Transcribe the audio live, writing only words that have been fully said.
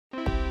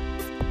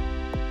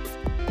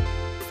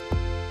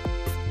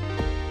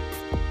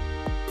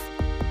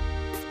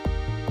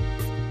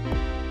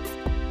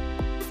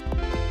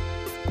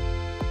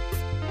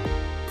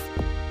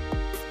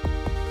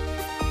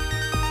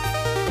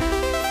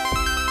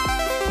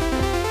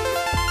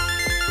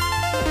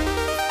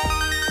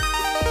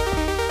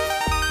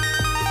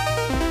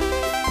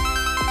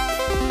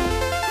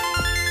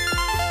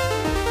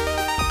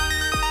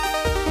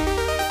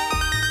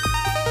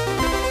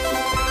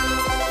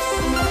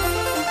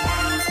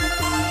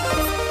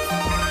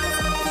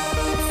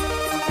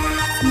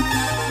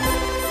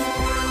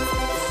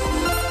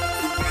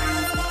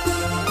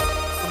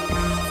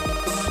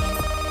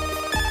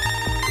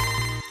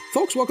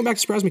folks. Welcome back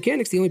to Surprise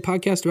Mechanics, the only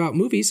podcast about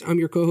movies. I'm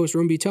your co-host,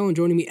 Roman Butel, and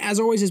joining me, as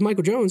always, is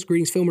Michael Jones.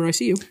 Greetings, Filmer. I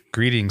see you.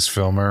 Greetings,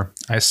 Filmer.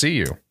 I see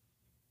you.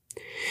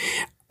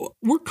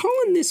 We're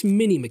calling this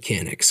Mini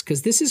Mechanics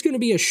because this is going to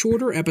be a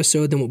shorter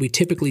episode than what we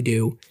typically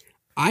do.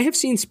 I have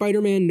seen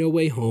Spider-Man No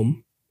Way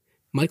Home.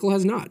 Michael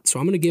has not. So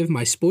I'm going to give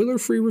my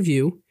spoiler-free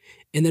review,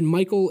 and then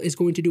Michael is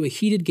going to do a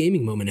heated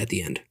gaming moment at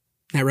the end.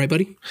 That right,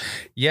 buddy?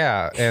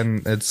 Yeah,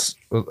 and it's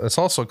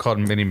also called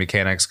Mini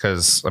Mechanics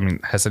because, I mean,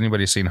 has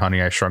anybody seen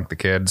Honey, I Shrunk the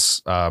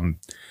Kids?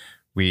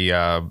 We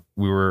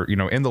were,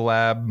 in the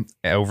lab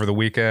over the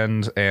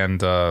weekend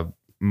and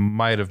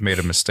might have made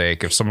a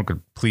mistake. If someone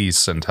could please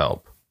send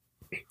help.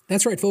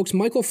 That's right, folks.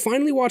 Michael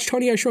finally watched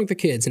Honey, I Shrunk the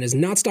Kids and has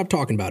not stopped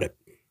talking about it.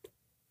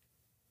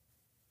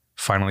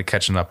 Finally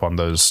catching up on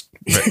those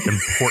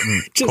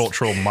important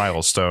cultural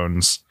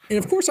milestones. And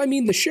of course, I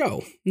mean the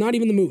show, not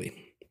even the movie.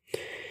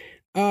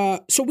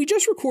 So we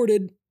just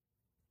recorded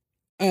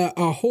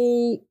a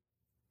whole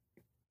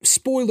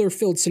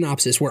spoiler-filled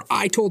synopsis where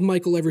I told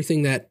Michael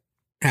everything that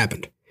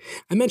happened.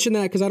 I mentioned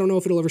that because I don't know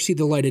if it'll ever see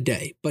the light of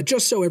day, but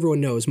just so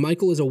everyone knows,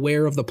 Michael is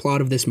aware of the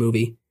plot of this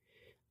movie.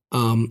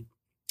 I'm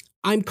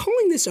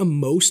calling this a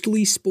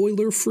mostly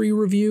spoiler-free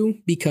review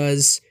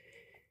because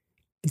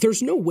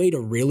there's no way to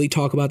really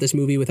talk about this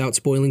movie without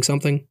spoiling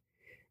something.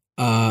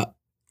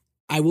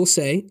 I will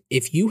say,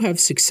 if you have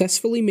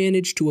successfully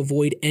managed to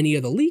avoid any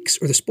of the leaks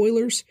or the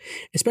spoilers,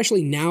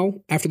 especially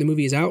now after the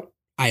movie is out,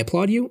 I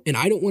applaud you, and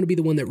I don't want to be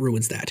the one that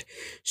ruins that.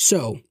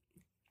 So,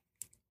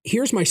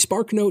 here's my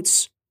Spark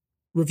Notes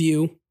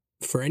review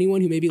for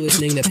anyone who may be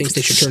listening that thinks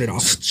they should turn it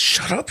off.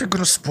 Shut up, you're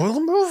going to spoil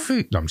the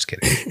movie. No, I'm just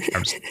kidding.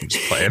 I'm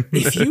just playing.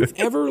 If you've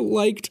ever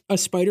liked a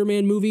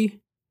Spider-Man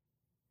movie,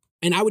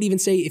 and I would even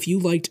say if you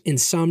liked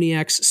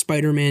Insomniac's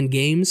Spider-Man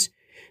games,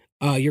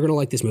 you're going to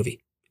like this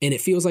movie. And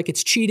it feels like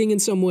it's cheating in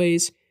some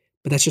ways,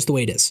 but that's just the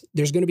way it is.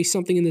 There's going to be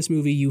something in this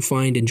movie you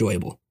find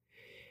enjoyable.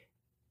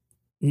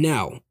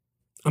 Now,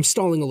 I'm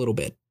stalling a little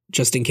bit,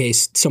 just in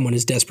case someone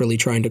is desperately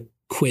trying to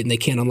quit and they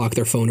can't unlock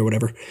their phone or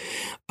whatever.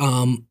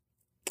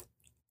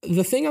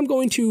 The thing I'm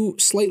going to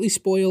slightly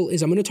spoil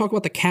is I'm going to talk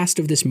about the cast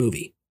of this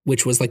movie,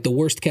 which was like the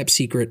worst kept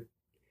secret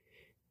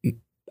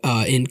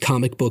in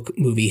comic book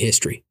movie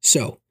history.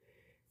 So,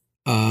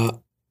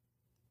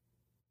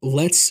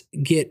 let's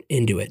get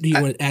into it. Do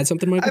you want to add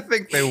something, Michael? I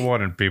think they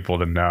wanted people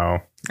to know.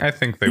 I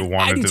think they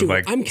wanted to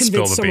I'm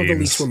convinced some of the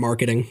leaks were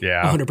marketing.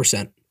 Yeah.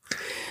 100%.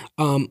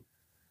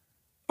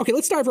 Okay,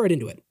 let's dive right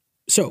into it.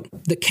 So,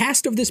 the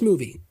cast of this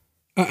movie.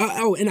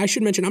 And I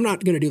should mention, I'm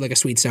not going to do like a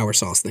sweet sour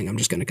sauce thing. I'm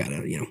just going to kind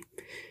of,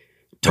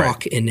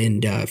 talk right.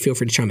 and feel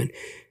free to chime in.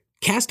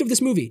 Cast of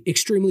this movie,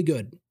 extremely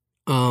good.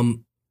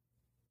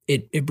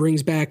 It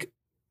brings back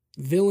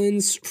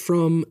villains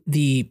from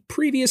the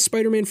previous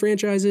Spider-Man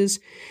franchises.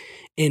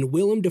 And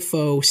Willem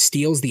Dafoe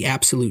steals the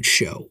absolute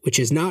show, which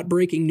is not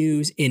breaking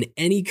news in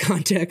any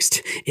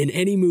context, in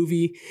any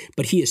movie,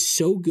 but he is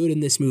so good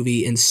in this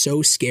movie and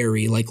so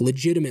scary, like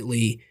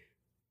legitimately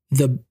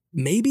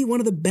maybe one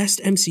of the best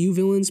MCU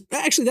villains.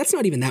 Actually, that's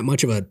not even that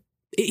much of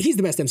he's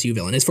the best MCU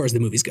villain as far as the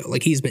movies go.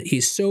 Like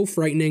he's so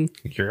frightening.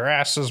 Your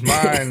ass is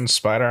mine,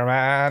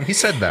 Spider-Man. He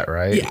said that,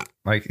 right? Yeah.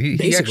 Like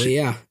he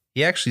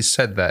actually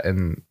said that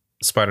in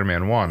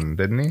Spider-Man 1,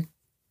 didn't he?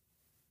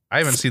 I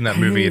haven't seen that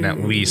movie in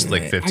at least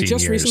like 15 years. I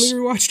just recently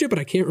rewatched it, but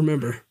I can't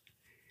remember.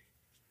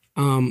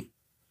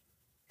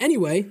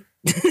 Anyway.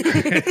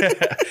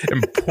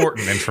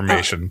 Important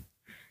information.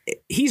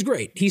 He's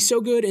great. He's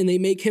so good, and they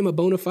make him a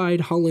bona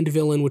fide Holland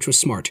villain, which was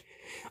smart.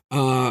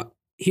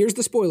 Here's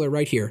the spoiler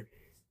right here.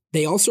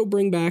 They also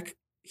bring back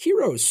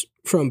heroes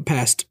from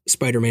past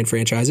Spider-Man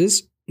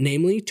franchises,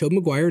 namely Tobey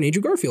Maguire and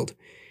Andrew Garfield.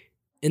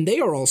 And they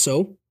are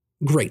also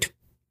great.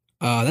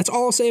 That's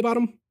all I'll say about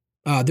them.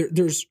 I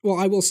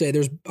will say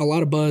there's a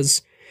lot of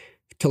buzz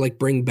to like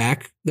bring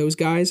back those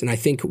guys, and I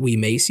think we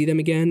may see them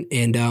again.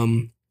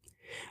 And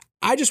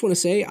I just want to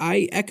say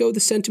I echo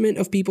the sentiment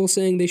of people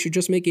saying they should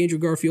just make Andrew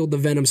Garfield the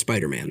Venom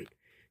Spider-Man,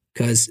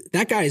 because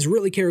that guy is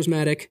really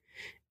charismatic,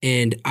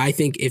 and I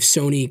think if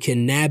Sony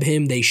can nab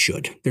him, they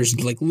should. There's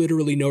like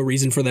literally no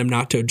reason for them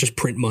not to just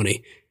print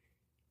money.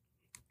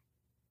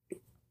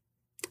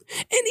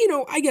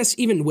 And I guess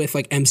even with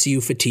like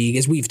MCU fatigue,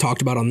 as we've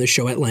talked about on this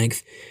show at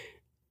length,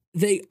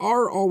 they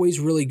are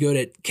always really good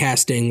at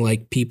casting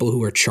like people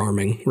who are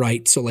charming,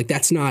 right? So like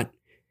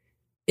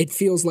it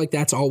feels like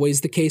that's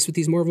always the case with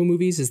these Marvel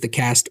movies, is the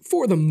cast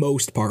for the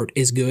most part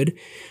is good,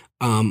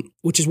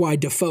 which is why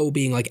Dafoe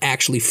being like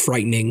actually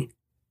frightening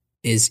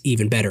is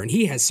even better. And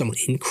he has some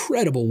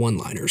incredible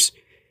one-liners.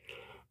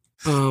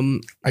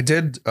 I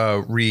did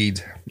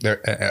read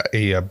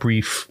a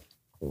brief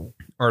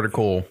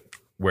article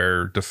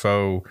where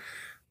Dafoe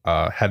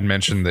had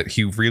mentioned that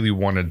he really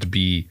wanted to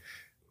be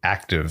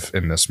active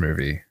in this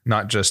movie,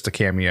 not just a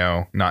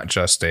cameo, not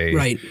just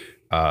a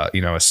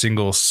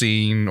single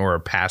scene or a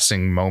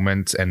passing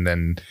moment and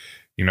then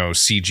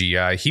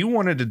CGI. He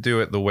wanted to do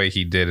it the way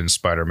he did in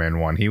Spider-Man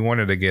 1. He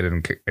wanted to get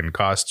in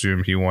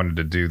costume. He wanted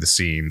to do the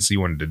scenes. He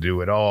wanted to do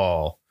it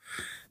all.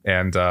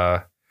 And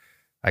I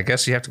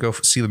guess you have to go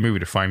see the movie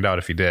to find out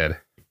if he did.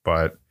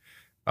 But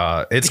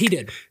He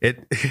did.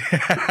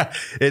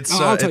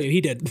 I'll tell you,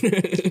 he did.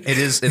 it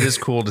is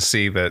cool to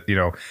see that,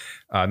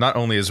 not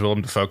only is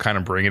Willem Dafoe kind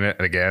of bringing it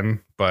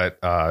again, but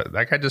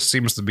that guy just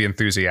seems to be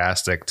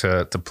enthusiastic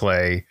to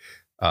play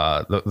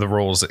the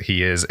roles that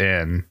he is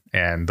in,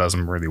 and does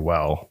them really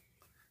well.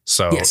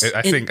 So yes,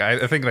 I think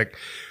like,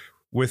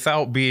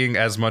 without being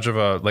as much of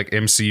a like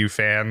MCU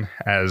fan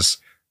as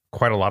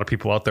quite a lot of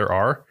people out there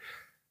are,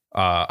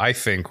 I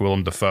think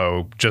Willem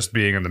Dafoe just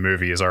being in the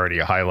movie is already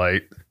a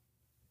highlight.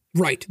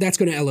 Right. That's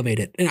going to elevate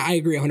it. And I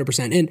agree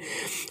 100%. And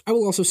I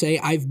will also say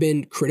I've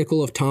been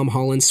critical of Tom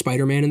Holland's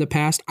Spider-Man in the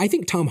past. I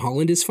think Tom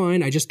Holland is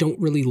fine. I just don't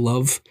really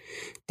love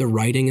the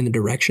writing and the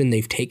direction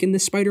they've taken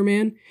this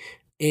Spider-Man.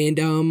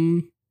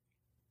 And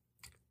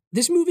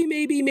this movie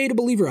maybe made a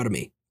believer out of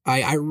me.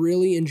 I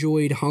really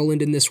enjoyed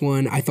Holland in this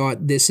one. I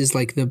thought this is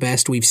like the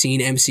best we've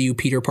seen MCU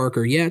Peter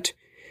Parker yet.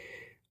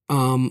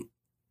 And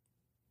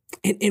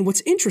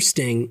what's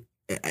interesting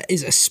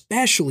is,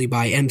 especially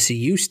by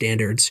MCU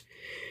standards,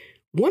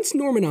 once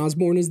Norman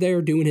Osborn is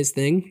there doing his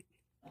thing,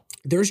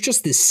 there's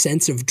just this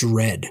sense of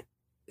dread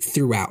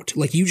throughout.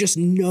 Like, you just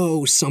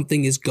know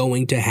something is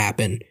going to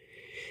happen.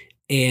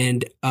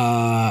 And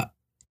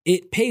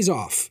it pays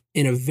off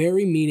in a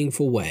very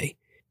meaningful way.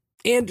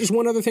 And just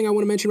one other thing I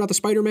want to mention about the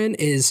Spider-Man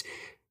is,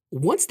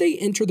 once they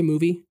enter the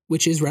movie,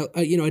 which is,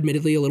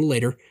 admittedly a little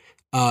later,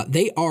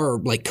 they are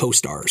like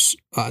co-stars.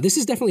 This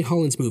is definitely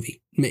Holland's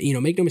movie.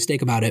 Make no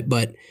mistake about it,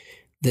 but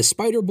the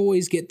Spider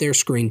Boys get their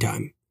screen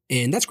time.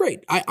 And that's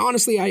great. I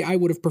honestly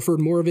would have preferred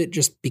more of it,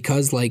 just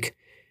because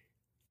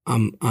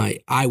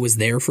I was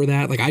there for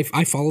that. Like,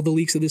 I followed the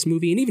leaks of this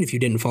movie. And even if you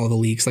didn't follow the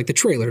leaks, like, the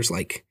trailers,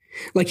 like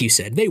you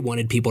said, they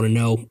wanted people to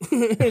know.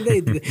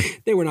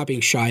 they were not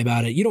being shy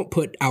about it. You don't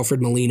put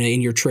Alfred Molina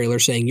in your trailer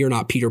saying you're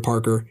not Peter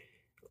Parker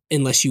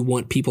unless you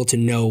want people to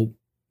know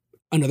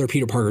another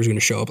Peter Parker is going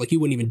to show up. Like, you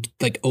wouldn't even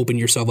like open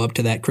yourself up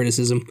to that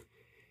criticism.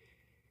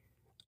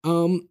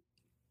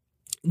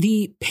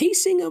 The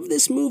pacing of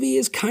this movie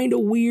is kind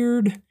of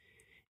weird.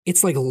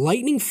 It's like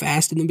lightning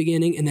fast in the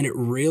beginning, and then it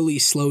really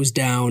slows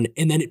down,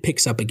 and then it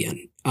picks up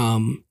again.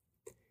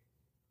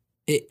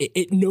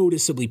 It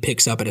noticeably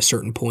picks up at a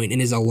certain point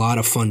and is a lot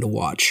of fun to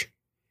watch.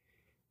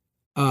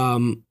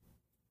 And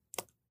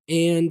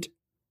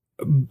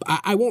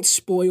I won't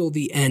spoil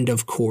the end,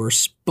 of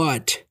course,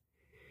 but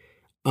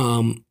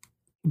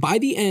by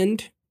the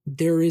end,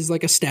 there is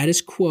like a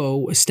status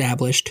quo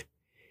established,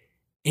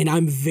 and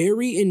I'm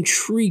very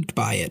intrigued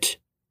by it.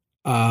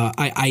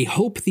 I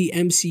hope the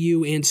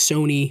MCU and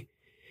Sony,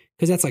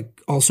 because that's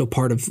like also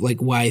part of like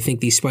why I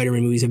think these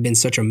Spider-Man movies have been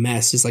such a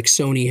mess, is like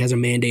Sony has a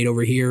mandate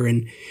over here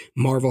and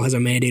Marvel has a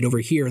mandate over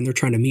here, and they're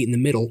trying to meet in the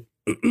middle.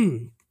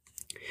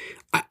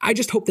 I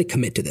just hope they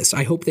commit to this.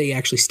 I hope they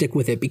actually stick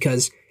with it,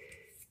 because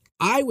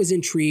I was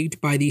intrigued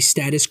by the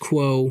status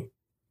quo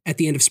at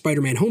the end of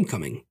Spider-Man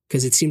Homecoming,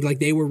 because it seemed like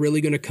they were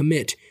really going to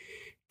commit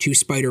to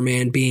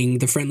Spider-Man being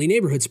the friendly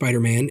neighborhood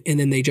Spider-Man, and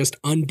then they just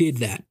undid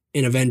that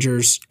in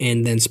Avengers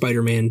and then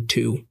Spider-Man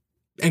 2,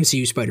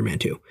 MCU Spider-Man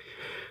 2.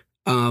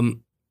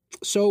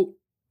 So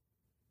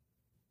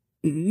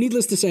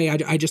needless to say,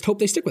 I just hope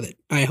they stick with it.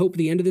 I hope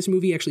the end of this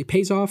movie actually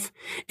pays off.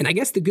 And I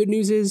guess the good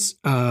news is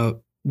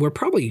we're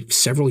probably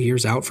several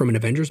years out from an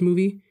Avengers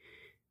movie,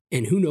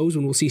 and who knows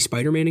when we'll see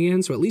Spider-Man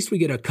again. So at least we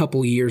get a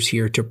couple years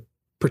here to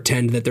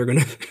pretend that they're going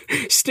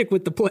to stick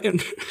with the plan.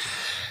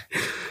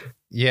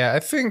 Yeah,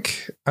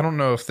 I don't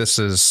know if this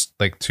is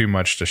like too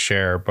much to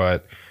share,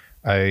 but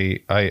I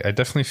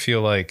definitely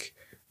feel like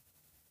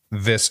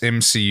this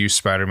MCU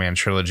Spider-Man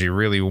trilogy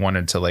really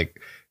wanted to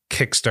like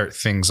kickstart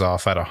things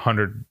off at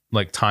 100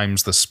 like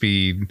times the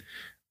speed,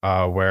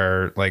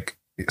 where like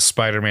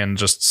Spider-Man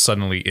just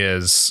suddenly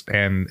is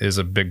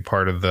a big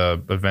part of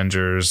the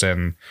Avengers,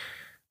 and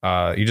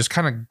you just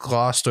kind of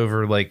glossed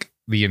over like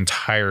the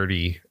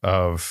entirety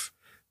of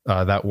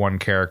that one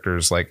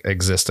character's like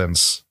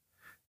existence,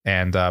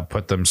 and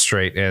put them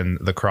straight in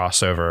the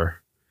crossover.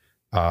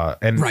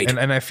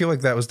 And I feel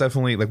like that was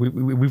definitely like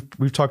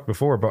we've talked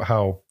before about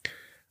how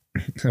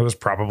it was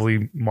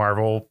probably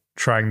Marvel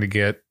trying to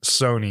get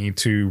Sony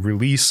to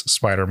release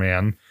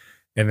Spider-Man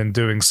and then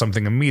doing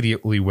something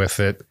immediately with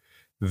it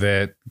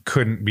that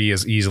couldn't be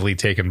as easily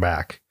taken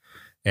back.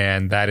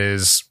 And that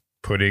is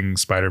putting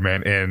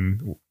Spider-Man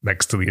in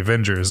next to the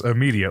Avengers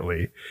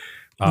immediately.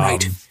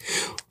 Right.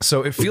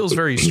 So it feels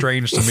very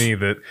strange to me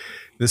that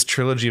this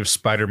trilogy of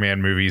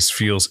Spider-Man movies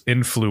feels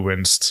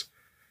influenced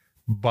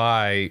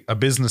by a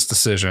business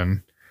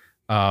decision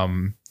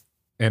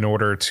in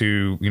order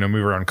to,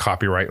 move around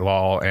copyright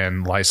law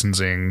and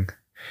licensing.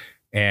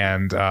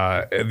 And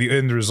the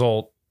end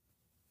result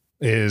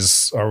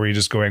is, are we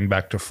just going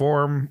back to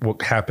form?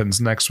 What happens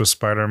next with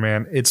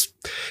Spider-Man? It's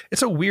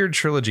a weird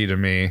trilogy to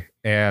me.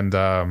 And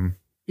I'm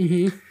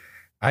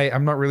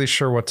not really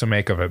sure what to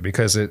make of it,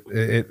 because it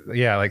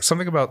like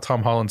something about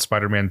Tom Holland's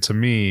Spider-Man to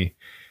me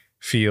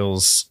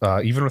feels,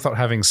 even without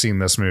having seen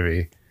this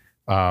movie,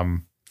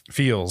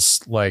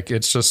 feels like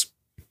it's just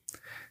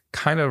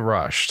kind of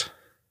rushed.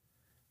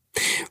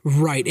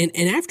 Right.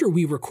 And after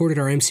we recorded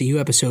our MCU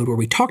episode where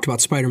we talked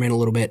about Spider-Man a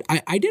little bit,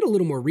 I did a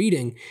little more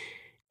reading.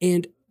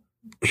 And,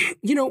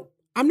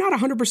 I'm not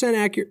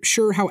 100%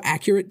 sure how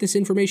accurate this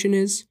information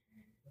is,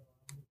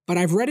 but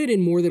I've read it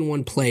in more than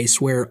one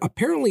place where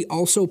apparently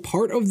also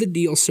part of the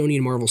deal Sony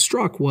and Marvel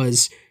struck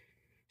was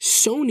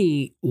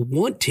Sony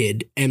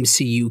wanted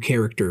MCU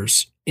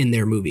characters in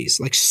their movies.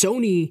 Like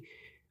Sony,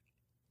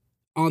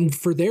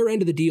 for their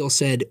end of the deal,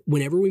 said,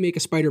 whenever we make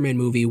a Spider-Man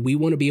movie, we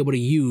want to be able to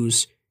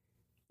use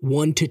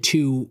 1 to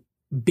 2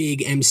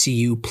 big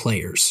MCU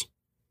players.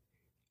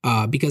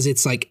 Because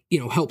it's like,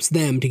 helps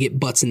them to get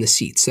butts in the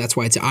seats. That's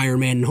why it's Iron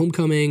Man and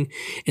Homecoming.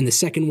 And the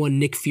second one,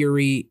 Nick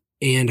Fury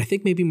and I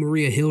think maybe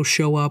Maria Hill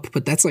show up,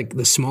 but that's like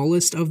the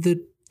smallest of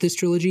this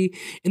trilogy.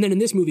 And then in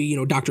this movie,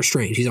 Doctor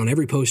Strange, he's on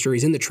every poster,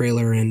 he's in the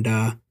trailer. And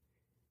I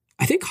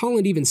think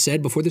Holland even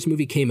said before this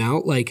movie came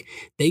out, like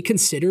they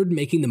considered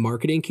making the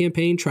marketing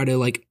campaign try to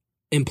like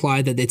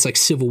imply that it's like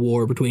civil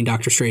war between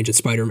Doctor Strange and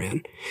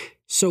Spider-Man.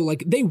 So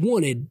like they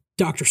wanted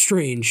Doctor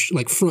Strange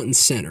like front and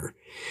center.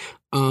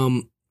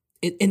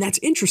 And that's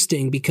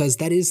interesting because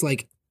that is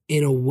like,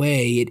 in a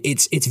way,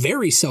 it's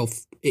very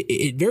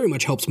it very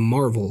much helps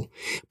Marvel,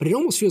 but it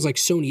almost feels like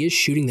Sony is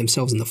shooting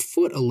themselves in the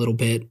foot a little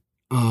bit,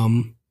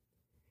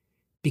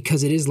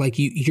 because it is like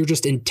you're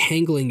just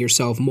entangling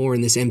yourself more in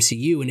this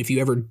MCU. And if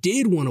you ever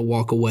did want to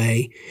walk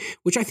away,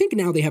 which I think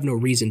now they have no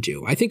reason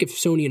to, I think if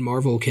Sony and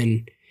Marvel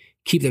can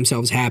keep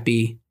themselves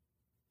happy,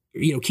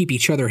 keep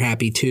each other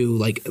happy too,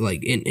 like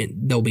and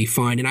they'll be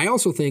fine. And I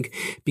also think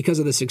because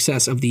of the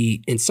success of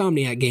the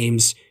Insomniac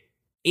games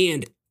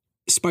and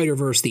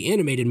Spider-Verse, the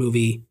animated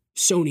movie,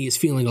 Sony is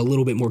feeling a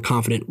little bit more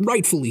confident,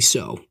 rightfully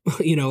so.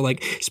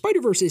 Like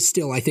Spider-Verse is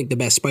still, I think, the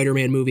best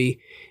Spider-Man movie.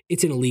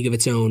 It's in a league of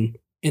its own.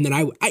 And then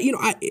I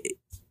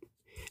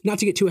not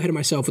to get too ahead of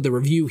myself with the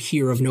review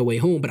here of No Way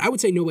Home, but I would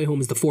say No Way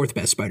Home is the 4th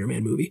best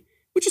Spider-Man movie,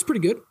 which is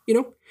pretty good,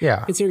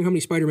 Yeah. Considering how many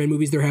Spider-Man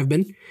movies there have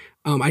been.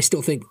 I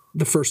still think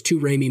the first 2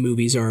 Raimi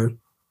movies are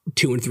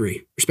 2 and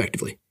 3,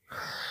 respectively.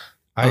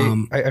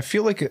 I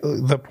feel like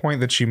the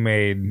point that you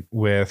made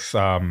with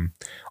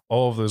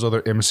all of those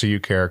other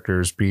MCU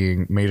characters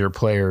being major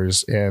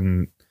players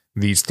in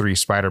these 3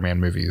 Spider-Man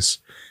movies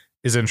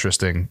is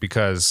interesting,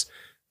 because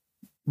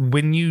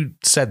when you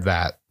said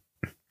that,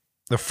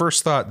 the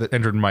first thought that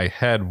entered my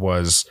head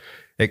was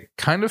it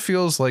kind of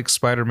feels like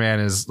Spider-Man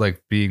is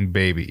like being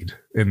babied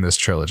in this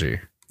trilogy.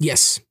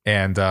 Yes.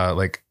 And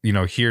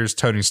here's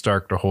Tony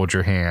Stark to hold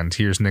your hand,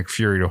 here's Nick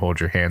Fury to hold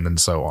your hand, and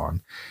so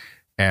on.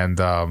 And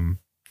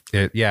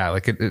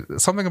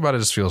something about it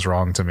just feels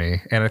wrong to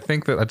me. And I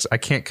think that I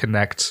can't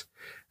connect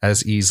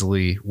as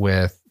easily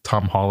with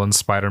Tom Holland's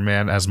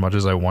Spider-Man as much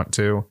as I want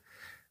to,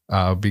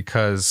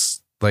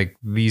 because like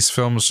these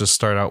films just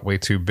start out way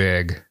too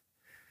big.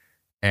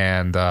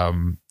 And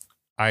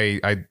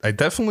I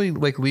definitely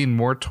like lean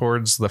more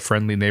towards the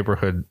friendly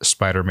neighborhood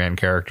Spider-Man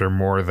character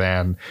more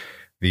than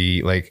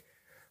the like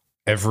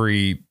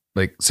every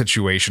like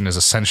situation is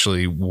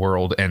essentially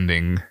world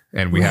ending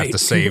and we have to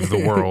save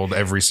the world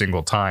every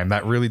single time.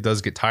 That really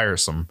does get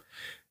tiresome.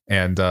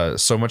 And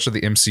so much of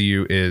the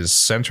MCU is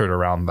centered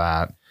around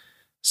that.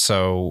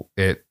 So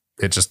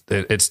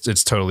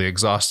it's totally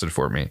exhausted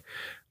for me.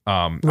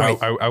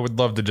 I would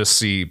love to just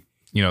see,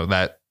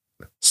 that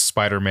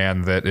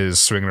Spider-Man that is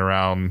swinging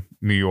around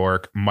New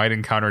York might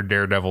encounter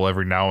Daredevil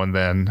every now and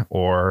then,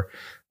 or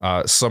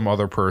some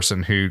other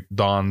person who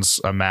dons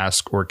a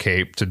mask or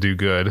cape to do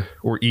good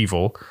or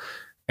evil.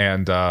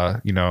 And,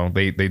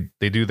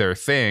 they do their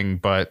thing,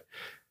 but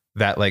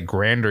that like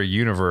grander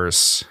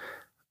universe,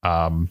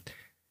 the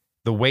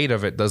weight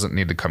of it doesn't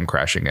need to come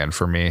crashing in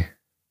for me.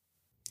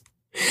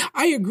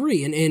 I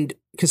agree. And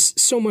because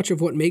so much of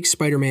what makes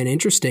Spider-Man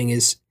interesting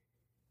is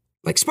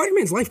like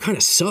Spider-Man's life kind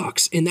of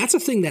sucks. And that's a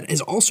thing that has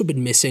also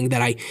been missing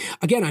that I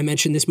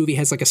mentioned this movie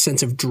has like a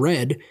sense of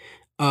dread.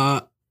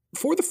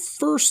 For the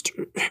first,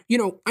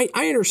 I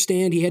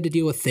understand he had to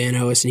deal with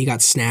Thanos and he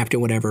got snapped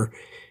and whatever,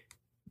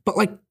 but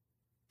like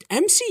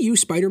MCU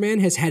Spider-Man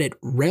has had it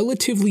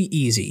relatively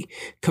easy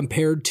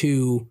compared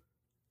to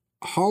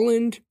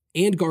Holland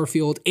and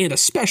Garfield, and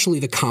especially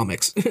the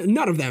comics.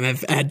 None of them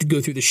have had to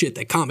go through the shit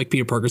that comic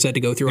Peter Parker's had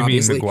to go through, you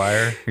obviously. You mean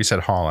Maguire? You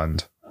said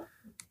Holland.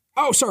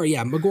 Oh, sorry,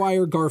 yeah.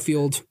 Maguire,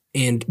 Garfield,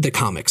 and the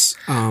comics.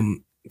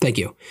 Thank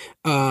you.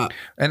 The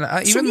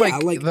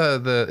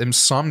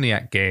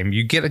Insomniac game,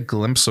 you get a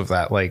glimpse of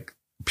that. Like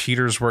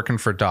Peter's working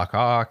for Doc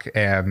Ock,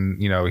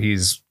 and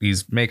he's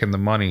making the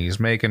money he's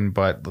making,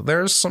 but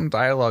there's some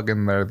dialogue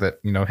in there that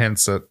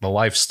hints at the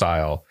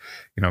lifestyle.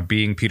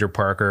 Being Peter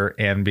Parker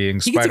and being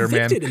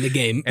Spider-Man in the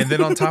game. And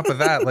then on top of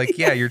that, like,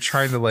 yeah, you're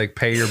trying to like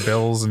pay your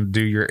bills and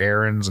do your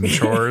errands and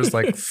chores.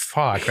 Like,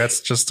 fuck,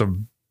 that's just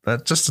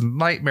a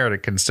nightmare to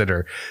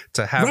consider,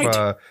 to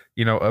have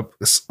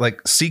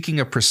like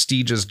seeking a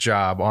prestigious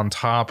job on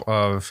top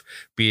of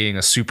being a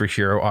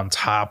superhero on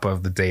top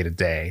of the day to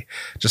day.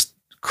 Just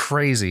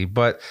crazy.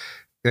 But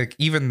like,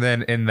 even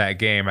then in that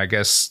game, I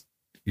guess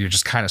you're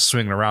just kind of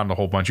swinging around a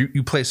whole bunch.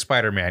 You play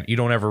Spider-Man. You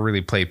don't ever really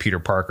play Peter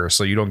Parker,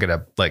 so you don't get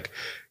to like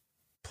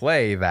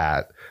play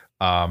that.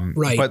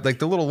 Right. But like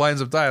the little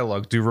lines of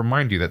dialogue do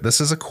remind you that this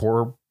is a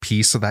core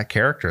piece of that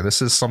character.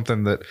 This is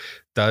something that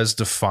does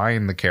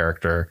define the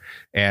character.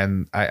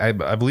 And I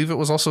believe it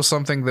was also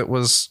something that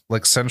was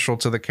like central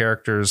to the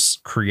character's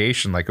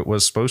creation. Like it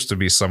was supposed to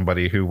be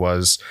somebody who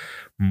was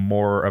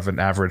more of an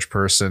average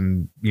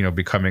person, you know,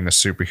 becoming a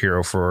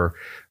superhero for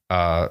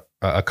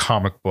a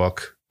comic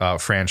book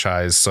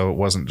franchise. So it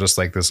wasn't just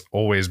like this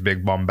always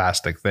big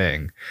bombastic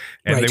thing.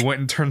 And Right. they went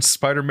and turned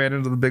Spider-Man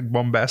into the big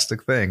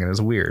bombastic thing. And it's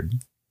weird.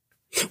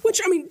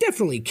 Which, I mean,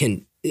 definitely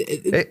can.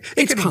 It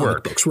It's can comic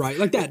work. books, right?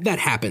 Like that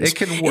happens. It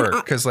can work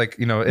because, like,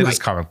 you know, it Right. is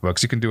comic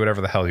books. You can do whatever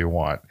the hell you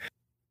want.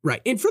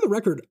 Right. And for the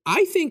record,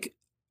 I think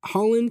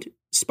Holland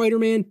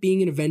Spider-Man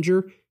being an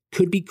Avenger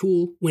could be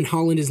cool when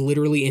Holland is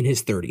literally in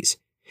his 30s.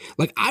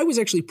 Like, I was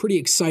actually pretty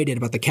excited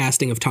about the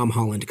casting of Tom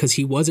Holland because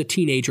he was a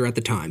teenager at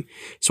the time.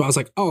 So I was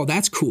like, oh,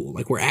 that's cool.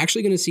 Like, we're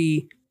actually going to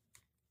see,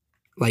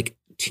 like,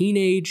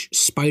 teenage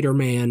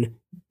Spider-Man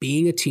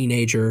being a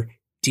teenager,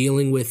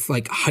 dealing with,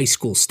 like, high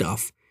school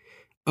stuff.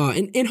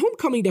 And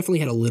Homecoming definitely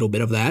had a little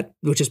bit of that,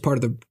 which is part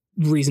of the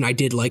reason I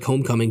did like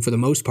Homecoming for the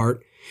most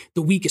part.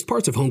 The weakest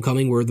parts of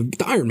Homecoming were the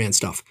Iron Man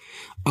stuff.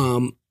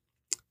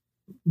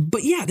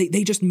 But yeah,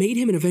 they just made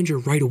him an Avenger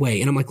right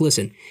away. And I'm like,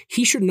 listen,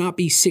 he should not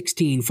be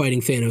 16 fighting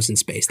Thanos in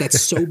space.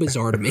 That's so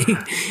bizarre to me.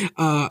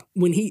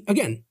 When he,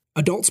 again,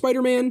 adult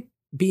Spider-Man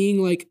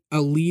being like a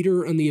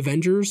leader on the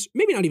Avengers,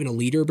 maybe not even a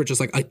leader, but just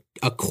like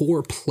a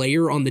core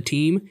player on the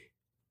team,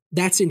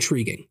 that's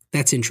intriguing.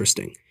 That's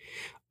interesting.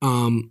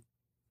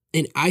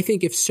 And I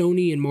think if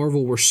Sony and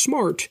Marvel were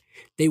smart,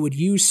 they would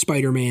use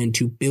Spider-Man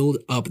to build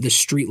up the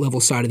street level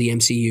side of the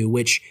MCU,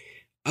 which,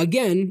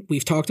 again,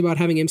 we've talked about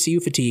having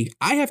MCU fatigue.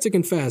 I have to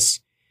confess,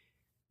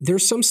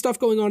 there's some stuff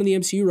going on in the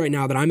MCU right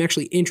now that I'm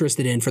actually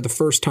interested in for the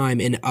first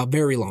time in a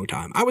very long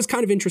time. I was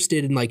kind of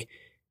interested in, like,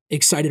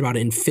 excited about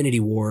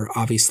Infinity War,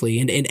 obviously,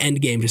 and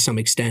Endgame to some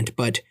extent,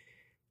 but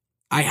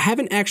I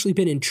haven't actually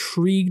been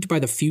intrigued by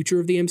the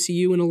future of the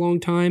MCU in a long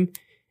time.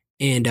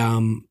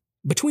 And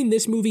between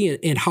this movie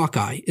and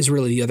Hawkeye is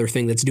really the other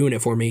thing that's doing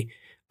it for me.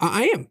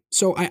 I am.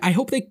 So I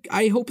hope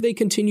they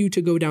continue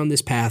to go down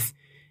this path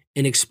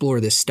and explore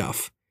this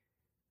stuff.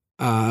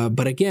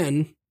 But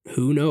again,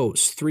 who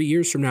knows? 3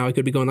 years from now, I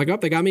could be going like, oh,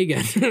 they got me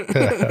again.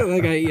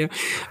 Like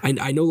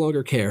I no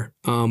longer care.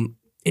 And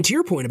to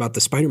your point about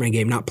the Spider-Man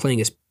game not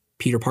playing as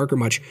Peter Parker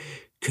much,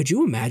 could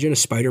you imagine a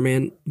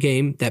Spider-Man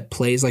game that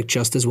plays like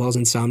just as well as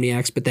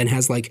Insomniac's, but then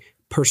has like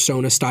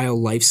Persona style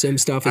life sim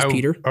stuff as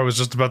Peter? I was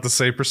just about to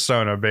say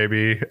Persona,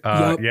 baby.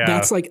 Yep, Yeah,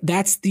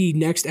 that's the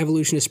next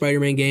evolution of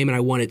Spider-Man game, and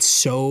I want it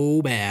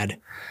so bad.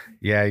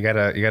 Yeah, you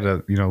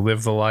gotta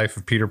live the life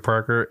of Peter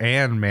Parker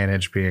and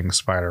manage being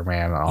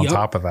Spider-Man on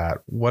top of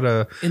that.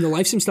 And the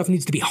life sim stuff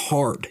needs to be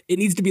hard. It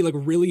needs to be like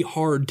really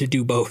hard to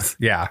do both.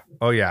 Yeah.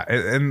 Oh yeah.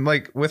 And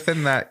like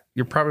within that,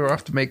 you're probably gonna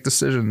have to make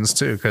decisions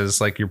too,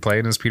 because like you're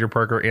playing as Peter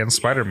Parker and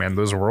Spider-Man.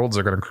 Those worlds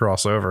are gonna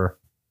cross over.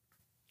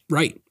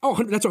 Right. Oh,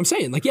 that's what I'm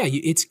saying. Like, yeah,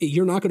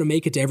 you're not going to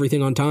make it to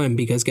everything on time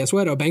because guess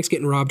what? A bank's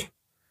getting robbed.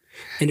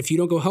 And if you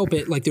don't go help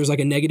it, like there's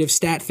like a negative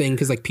stat thing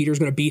because like Peter's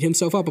going to beat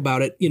himself up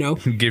about it, you know?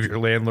 Give your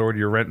landlord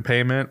your rent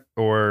payment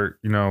or,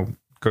 go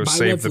Buy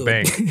save the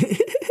bank.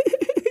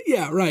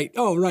 Yeah, right.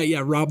 Oh, right.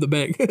 Yeah, rob the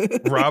bank.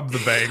 Rob the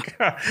bank.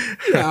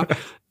 Yeah.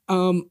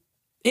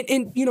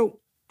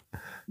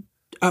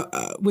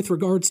 With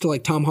regards to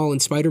like Tom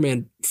Holland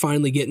Spider-Man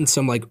finally getting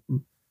some like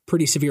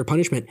pretty severe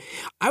punishment,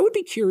 I would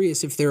be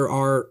curious if there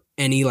are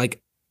any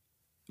like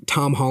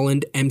Tom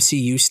Holland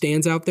MCU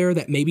stands out there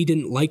that maybe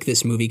didn't like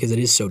this movie because it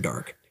is so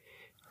dark.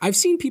 I've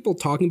seen people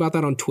talking about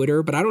that on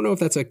Twitter, but I don't know if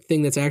that's a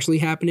thing that's actually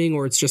happening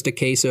or it's just a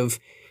case of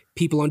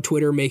people on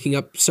Twitter making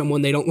up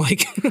someone they don't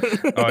like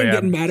and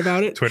getting mad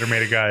about it. Twitter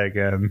made a guy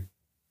again.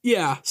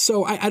 Yeah.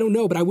 So I don't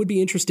know, but I would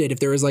be interested if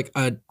there is like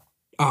a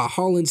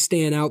Holland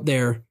stan out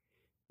there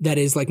that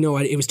is like, no,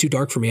 it was too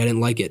dark for me. I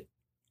didn't like it.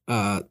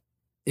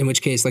 In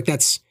which case, like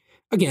that's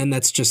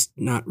just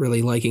not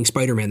really liking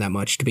Spider-Man that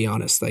much, to be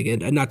honest. Like,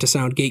 and not to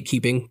sound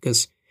gatekeeping,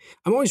 because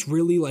I'm always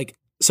really like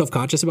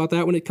self-conscious about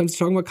that when it comes to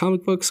talking about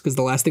comic books, because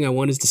the last thing I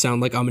want is to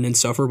sound like I'm an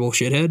insufferable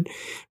shithead.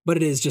 But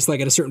it is just like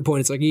at a certain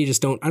point, it's like I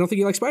don't think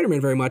you like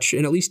Spider-Man very much,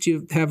 and at least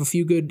you have a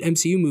few good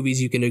MCU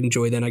movies you can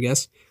enjoy then, I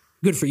guess.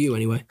 Good for you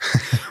anyway.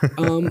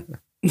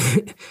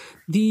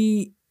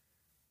 The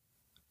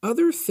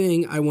other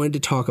thing I wanted to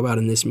talk about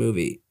in this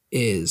movie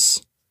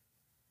is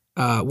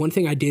one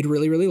thing I did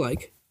really, really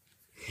like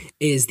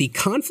is the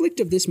conflict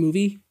of this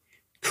movie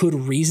could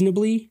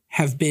reasonably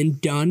have been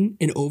done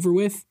and over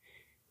with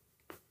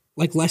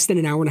like less than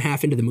an hour and a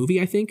half into the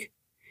movie, I think.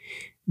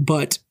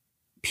 But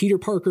Peter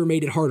Parker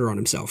made it harder on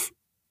himself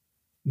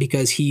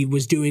because he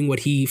was doing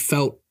what he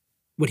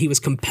was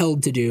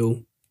compelled to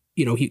do.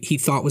 He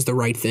thought was the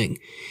right thing.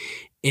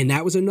 And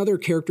that was another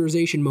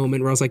characterization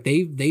moment where I was like,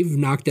 they've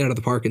knocked it out of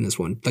the park in this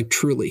one. Like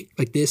truly,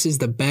 like this is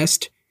the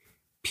best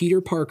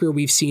Peter Parker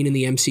we've seen in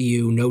the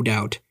MCU, no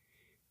doubt.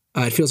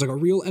 It feels like a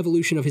real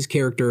evolution of his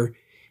character.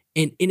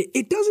 And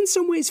it does in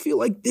some ways feel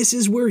like this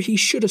is where he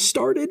should have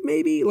started,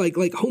 maybe. Like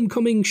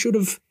Homecoming should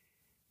have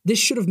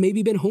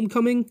maybe been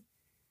Homecoming.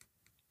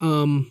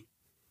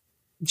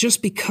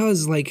 Just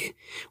because, like,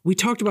 we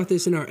talked about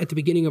this at the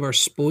beginning of our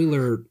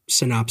spoiler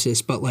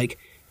synopsis, but like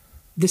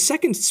the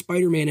second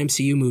Spider-Man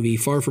MCU movie,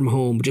 Far From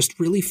Home, just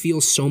really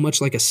feels so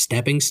much like a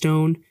stepping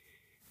stone.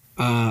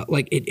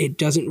 Like it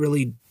doesn't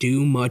really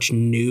do much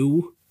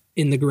new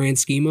in the grand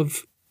scheme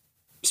of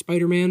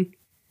Spider-Man.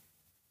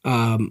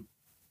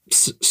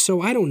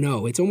 So I don't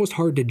know. It's almost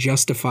hard to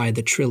justify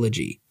the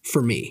trilogy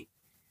for me.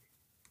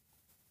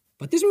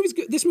 But this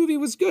movie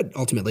was good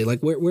ultimately. Like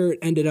where it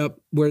ended up,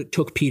 where it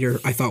took Peter,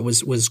 I thought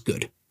was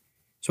good.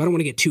 So I don't want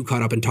to get too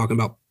caught up in talking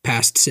about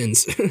past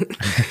sins.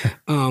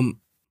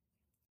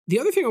 The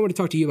other thing I want to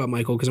talk to you about,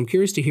 Michael, because I'm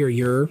curious to hear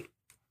your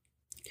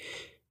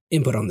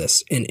input on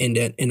this, and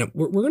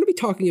we're going to be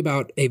talking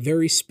about a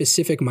very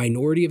specific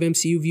minority of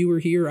MCU viewer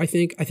here. I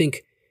think,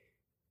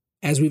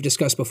 as we've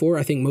discussed before,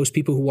 I think most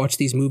people who watch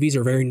these movies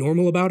are very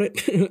normal about it.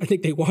 I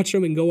think they watch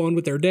them and go on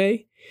with their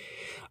day.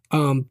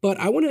 But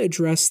I want to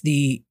address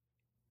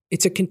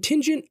it's a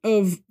contingent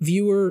of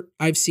viewer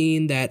I've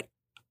seen that,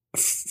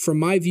 from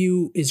my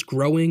view, is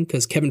growing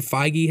because Kevin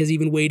Feige has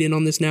even weighed in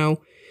on this now.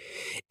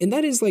 And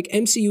that is like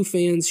MCU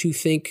fans who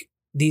think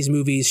these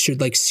movies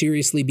should like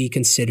seriously be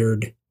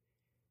considered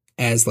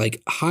as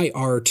like high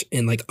art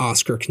and like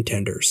Oscar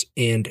contenders.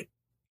 And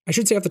I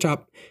should say off the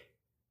top,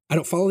 I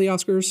don't follow the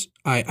Oscars.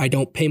 I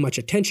don't pay much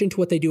attention to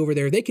what they do over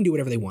there. They can do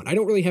whatever they want. I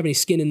don't really have any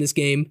skin in this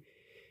game.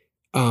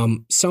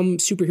 Some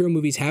superhero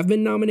movies have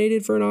been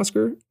nominated for an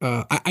Oscar.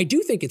 I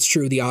do think it's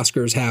true the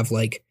Oscars have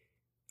like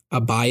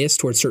a bias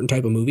towards certain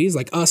type of movies.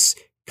 Like us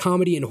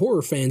comedy and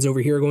horror fans over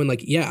here are going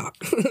like, yeah.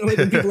 Like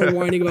when people are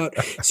whining about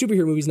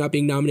superhero movies not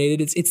being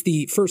nominated, it's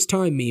the first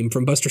time meme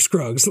from Buster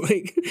Scruggs.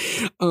 Like,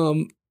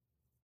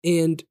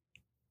 and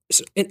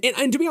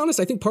to be honest,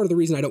 I think part of the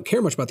reason I don't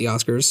care much about the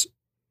Oscars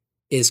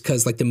is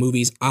because like the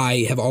movies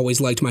I have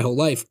always liked my whole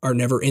life are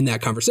never in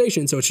that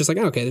conversation. So it's just like,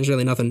 okay, there's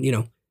really nothing,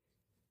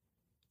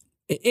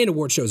 and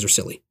award shows are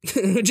silly,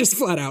 just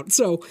flat out.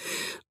 So,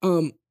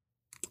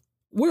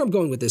 where I'm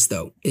going with this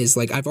though is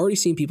like, I've already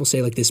seen people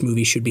say like this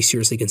movie should be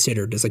seriously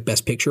considered as like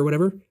best picture or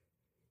whatever.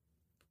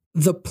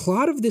 The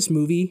plot of this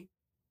movie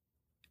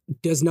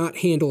does not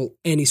handle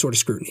any sort of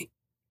scrutiny.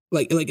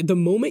 Like the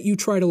moment you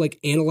try to like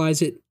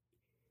analyze it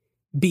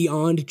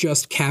beyond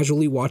just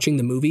casually watching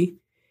the movie,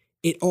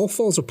 it all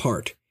falls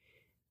apart.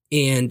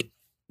 And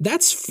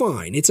that's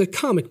fine. It's a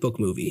comic book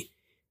movie.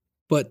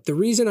 But the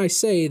reason I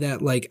say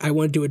that, like, I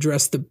wanted to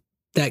address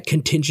that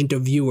contingent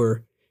of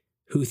viewer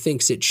who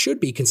thinks it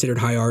should be considered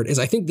high art is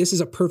I think this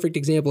is a perfect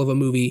example of a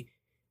movie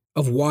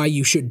of why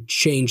you should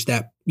change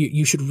that.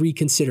 You should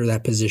reconsider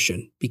that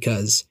position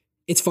because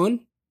it's fun.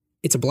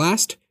 It's a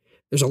blast.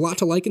 There's a lot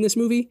to like in this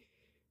movie.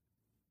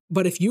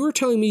 But if you are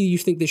telling me you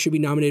think this should be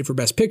nominated for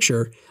Best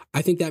Picture,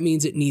 I think that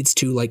means it needs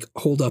to like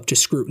hold up to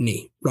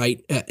scrutiny,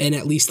 right? And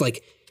at least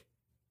like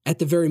at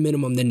the very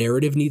minimum, the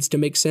narrative needs to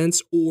make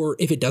sense. Or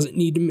if it doesn't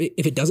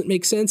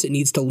make sense, it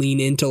needs to lean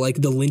into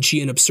like the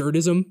Lynchian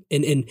absurdism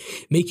and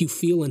make you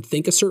feel and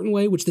think a certain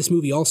way, which this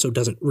movie also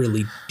doesn't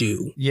really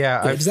do.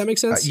 Yeah. Does that make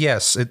sense?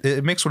 Yes,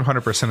 it makes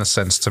 100% of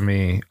sense to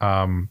me.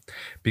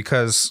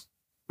 Because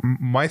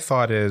my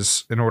thought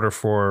is, in order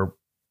for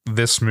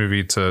this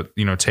movie to,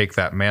 take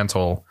that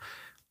mantle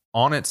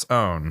on its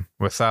own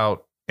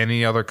without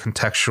any other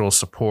contextual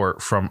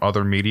support from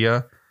other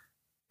media,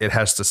 it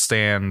has to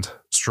stand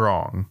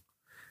strong.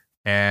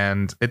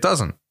 And it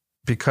doesn't,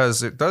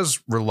 because it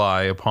does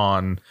rely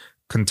upon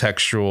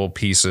contextual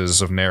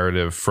pieces of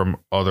narrative from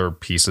other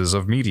pieces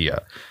of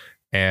media.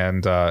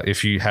 And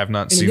if you have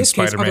not seen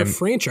Spider-Man, other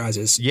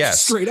franchises,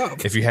 yes, straight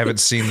up. If you haven't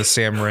seen the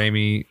Sam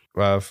Raimi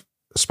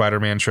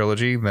Spider-Man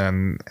trilogy,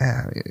 then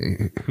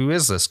who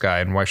is this guy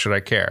and why should I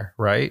care?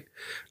 Right.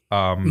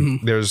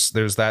 There's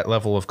that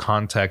level of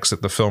context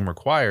that the film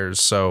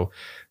requires. So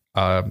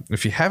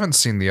if you haven't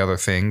seen the other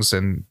things,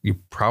 then you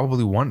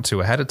probably want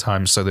to ahead of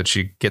time so that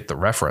you get the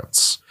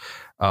reference.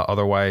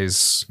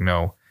 Otherwise,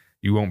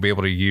 you won't be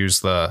able to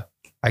use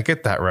I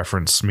get that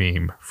reference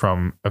meme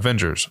from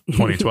Avengers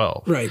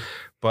 2012. Right.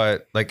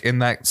 But like in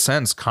that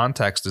sense,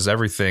 context is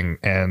everything.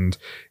 And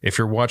if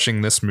you're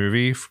watching this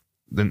movie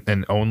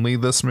and only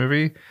this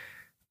movie,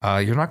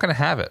 you're not going to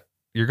have it.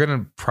 You're going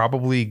to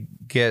probably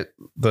get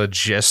the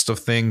gist of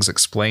things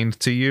explained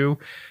to you.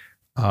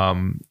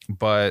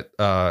 But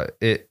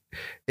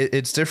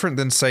it's different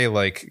than, say,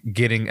 like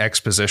getting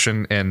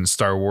exposition in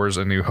Star Wars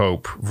A New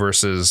Hope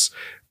versus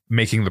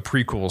making the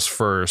prequels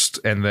first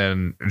and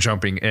then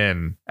jumping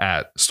in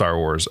at Star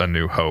Wars A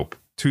New Hope.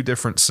 Two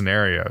different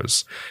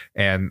scenarios.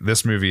 And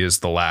this movie is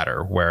the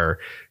latter, where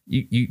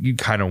you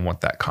kind of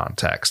want that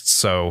context.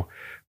 So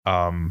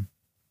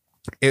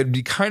it'd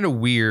be kind of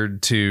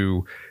weird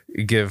to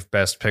give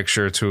Best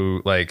Picture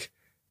to like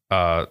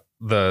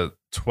the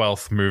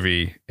 12th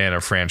movie in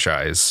a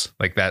franchise,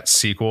 like that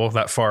sequel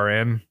that far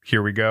in.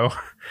 Here we go.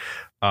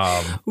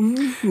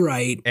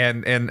 Right.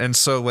 And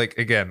so, like,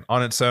 again,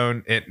 on its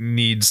own, it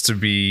needs to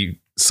be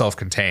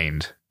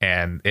self-contained,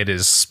 and it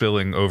is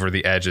spilling over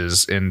the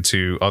edges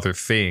into other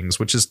things,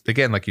 which is,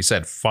 again, like you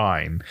said,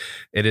 fine.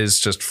 It is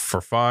just for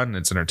fun.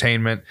 It's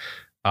entertainment.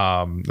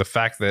 The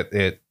fact that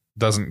it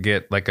doesn't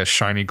get like a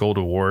shiny gold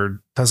award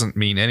doesn't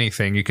mean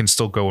anything. You can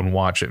still go and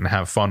watch it and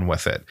have fun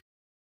with it.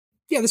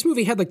 Yeah, this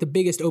movie had like the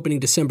biggest opening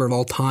December of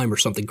all time or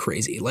something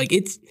crazy. Like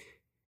it's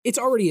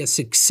already a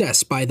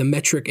success by the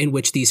metric in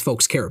which these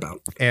folks care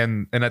about.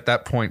 And at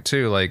that point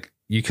too, like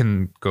you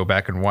can go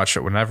back and watch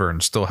it whenever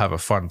and still have a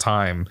fun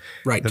time.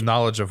 Right. The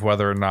knowledge of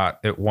whether or not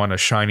it won a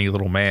shiny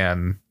little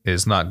man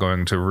is not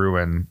going to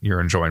ruin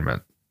your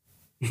enjoyment.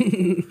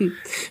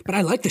 But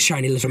I like the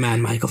shiny little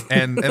man, Michael.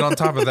 and on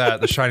top of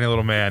that, the shiny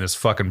little man is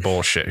fucking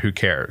bullshit. Who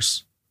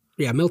cares?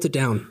 Yeah, melt it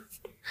down.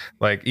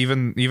 Like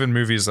even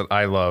movies that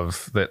I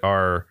love that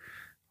are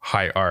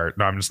high art.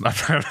 No, I'm just not.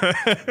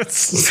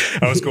 I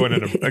was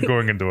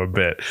going into a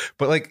bit,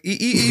 but like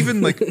even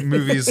like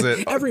movies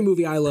that every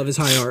movie I love is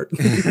high art.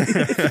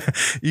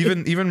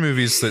 even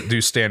movies that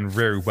do stand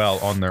very well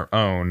on their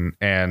own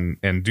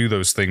and do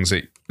those things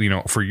that, you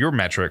know, for your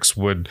metrics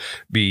would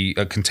be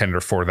a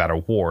contender for that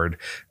award.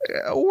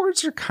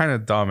 Awards are kind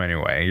of dumb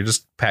anyway. You're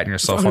just patting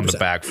yourself 100%. On the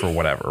back for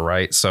whatever,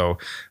 right? So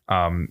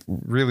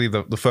really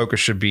the focus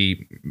should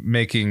be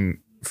making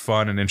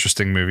fun and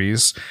interesting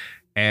movies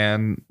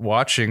and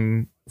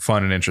watching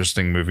fun and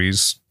interesting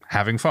movies,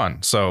 having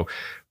fun. So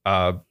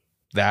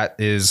that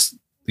is,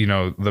 you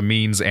know, the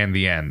means and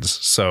the ends.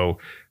 So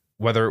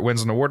whether it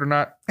wins an award or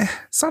not,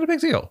 it's not a big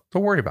deal.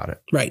 Don't worry about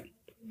it. Right.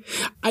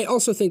 I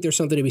also think there's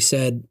something to be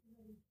said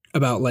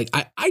about like,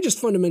 I just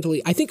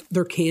fundamentally, I think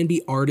there can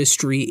be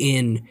artistry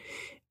in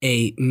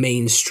a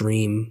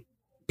mainstream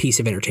piece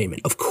of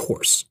entertainment, of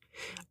course.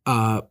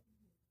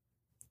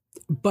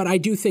 But I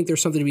do think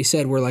there's something to be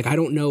said where like, I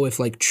don't know if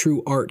like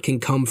true art can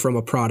come from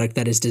a product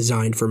that is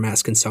designed for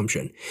mass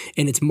consumption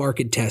and it's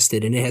market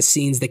tested and it has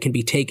scenes that can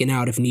be taken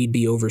out if need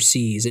be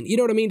overseas. And you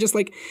know what I mean? Just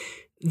like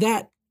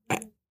that.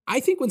 I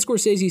think when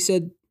Scorsese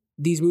said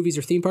these movies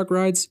are theme park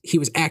rides, he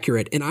was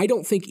accurate. And I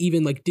don't think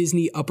even like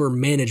Disney upper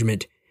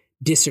management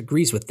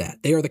disagrees with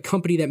that. They are the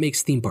company that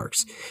makes theme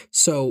parks.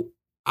 So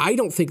I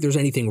don't think there's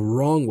anything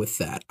wrong with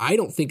that. I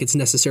don't think it's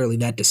necessarily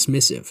that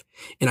dismissive.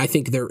 And I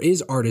think there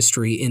is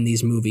artistry in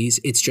these movies.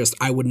 It's just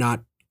I would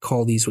not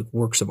call these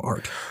works of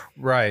art.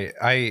 Right.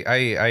 I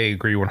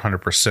agree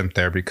 100%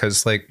 there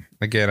because, like,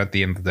 again, at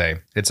the end of the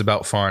day, it's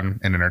about fun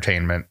and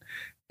entertainment.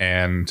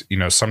 And, you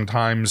know,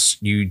 sometimes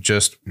you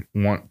just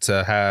want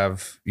to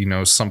have, you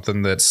know,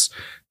 something that's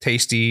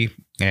tasty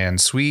and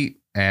sweet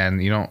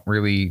and you don't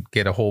really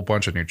get a whole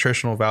bunch of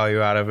nutritional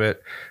value out of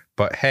it.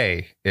 But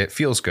hey, it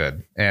feels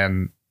good,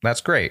 and that's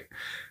great.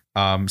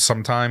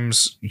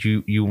 Sometimes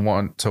you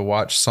want to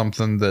watch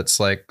something that's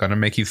like going to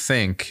make you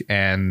think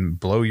and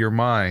blow your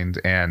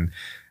mind. And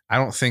I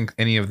don't think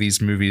any of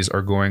these movies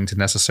are going to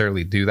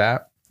necessarily do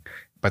that.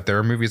 But there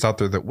are movies out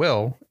there that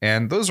will,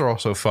 and those are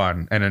also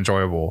fun and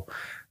enjoyable.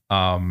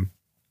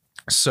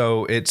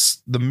 So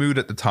it's the mood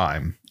at the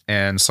time.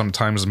 And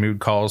sometimes the mood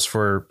calls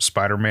for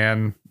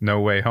Spider-Man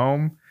No Way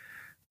Home.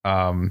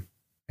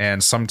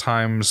 And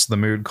sometimes the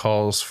mood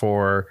calls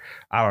for,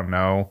 I don't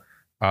know,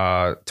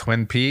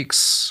 Twin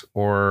Peaks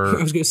or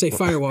I was going to say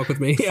Firewalk with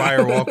Me.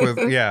 Firewalk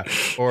with, yeah.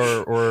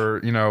 Or,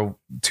 you know,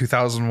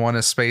 2001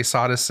 A Space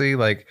Odyssey.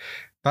 Like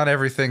not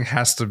everything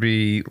has to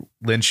be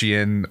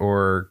Lynchian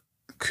or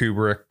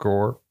Kubrick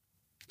or,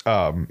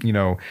 you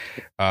know,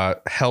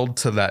 held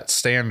to that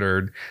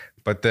standard.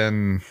 But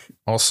then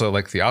also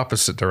like the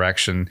opposite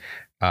direction.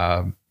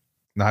 Not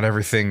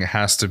everything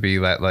has to be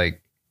that like,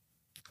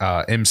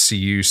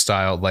 MCU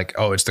style, like,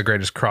 oh, it's the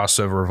greatest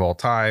crossover of all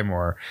time,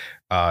 or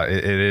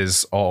it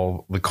is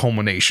all the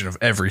culmination of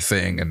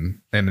everything, and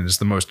it is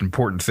the most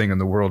important thing in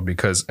the world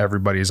because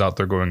everybody's out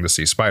there going to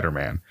see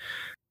Spider-Man.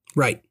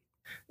 Right.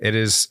 It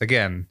is,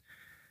 again,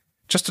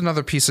 just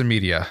another piece of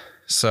media.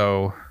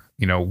 So,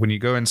 you know, when you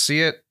go and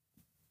see it,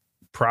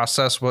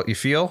 process what you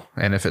feel,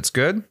 and if it's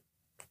good,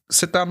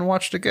 sit down and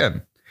watch it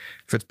again.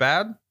 If it's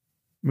bad,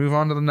 move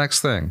on to the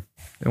next thing.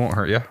 It won't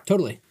hurt you.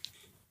 Totally.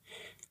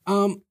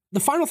 The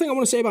final thing I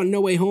want to say about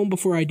No Way Home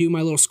before I do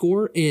my little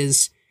score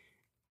is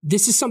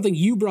this is something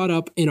you brought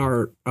up in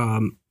our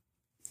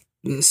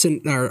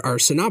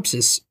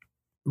synopsis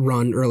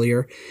run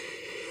earlier,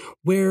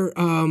 where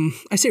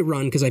I say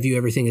run because I view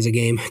everything as a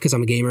game because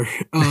I'm a gamer.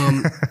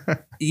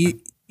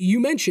 You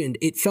mentioned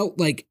it felt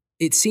like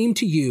it seemed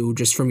to you,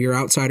 just from your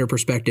outsider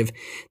perspective,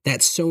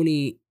 that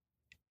Sony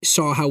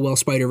saw how well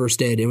Spider-Verse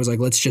did and was like,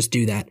 let's just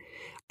do that.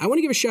 I want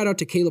to give a shout out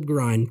to Caleb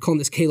Garine, calling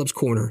this Caleb's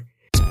Corner.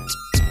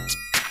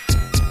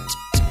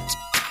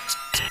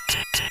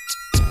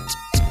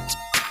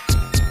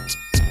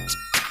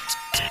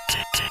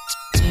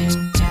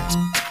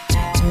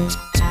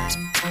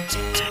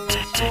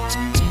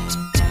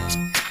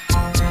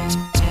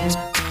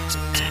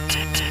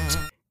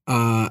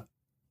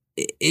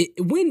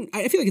 When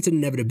I feel like it's an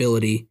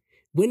inevitability.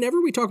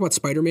 Whenever we talk about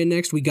Spider-Man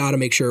next, we got to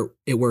make sure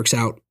it works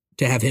out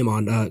to have him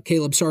on.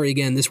 Caleb, sorry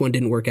again, this one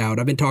didn't work out.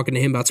 I've been talking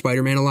to him about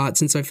Spider-Man a lot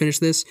since I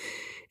finished this,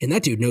 and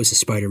that dude knows his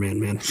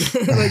Spider-Man, man.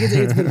 Like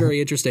it's been very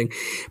interesting.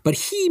 But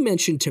he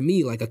mentioned to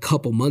me like a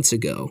couple months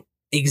ago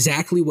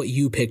exactly what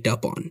you picked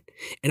up on.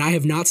 And I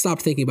have not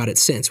stopped thinking about it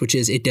since, which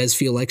is it does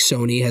feel like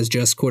Sony has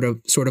just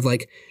sort of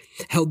like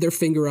held their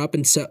finger up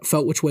and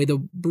felt which way the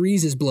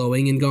breeze is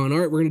blowing and gone, all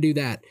right, we're going to do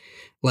that.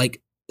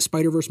 Like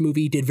Spider-Verse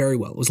movie did very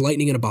well. It was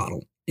lightning in a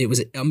bottle. It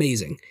was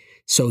amazing.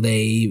 So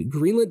they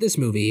greenlit this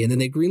movie, and then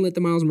they greenlit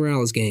the Miles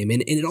Morales game.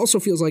 And it also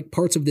feels like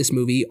parts of this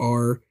movie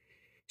are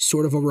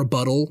sort of a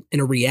rebuttal and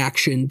a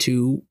reaction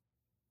to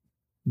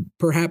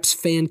perhaps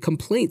fan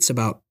complaints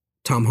about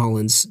Tom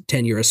Holland's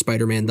tenure as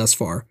Spider-Man thus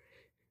far.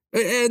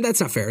 And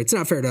that's not fair. It's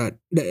not fair to,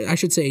 I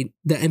should say,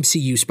 the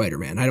MCU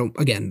Spider-Man.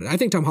 I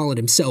think Tom Holland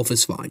himself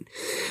is fine.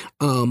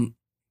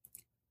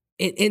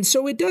 And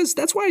so it does.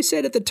 That's why I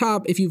said at the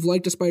top, if you've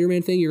liked a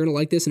Spider-Man thing, you're going to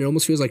like this. And it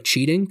almost feels like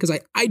cheating, because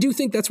I do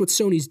think that's what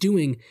Sony's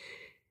doing.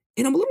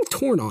 And I'm a little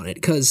torn on it,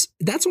 because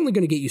that's only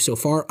going to get you so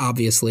far,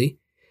 obviously.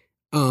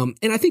 And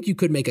I think you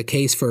could make a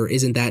case for,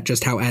 isn't that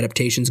just how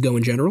adaptations go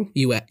in general?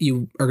 You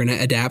are going to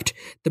adapt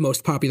the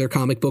most popular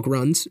comic book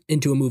runs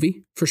into a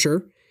movie, for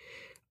sure.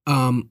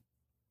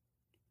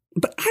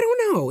 But I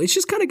don't know. It's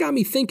just kind of got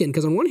me thinking,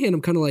 because on one hand,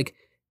 I'm kind of like,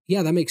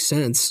 yeah, that makes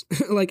sense.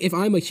 Like, if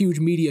I'm a huge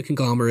media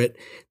conglomerate,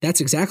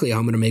 that's exactly how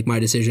I'm going to make my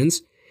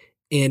decisions.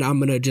 And I'm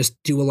going to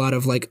just do a lot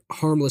of like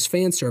harmless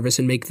fan service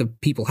and make the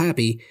people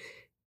happy.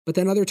 But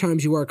then other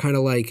times you are kind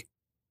of like,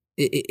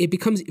 it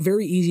becomes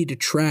very easy to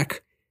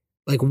track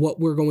like what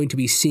we're going to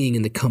be seeing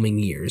in the coming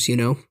years, you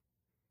know?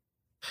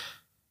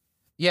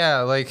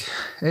 Yeah, like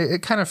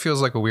it kind of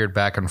feels like a weird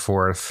back and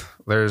forth.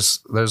 There's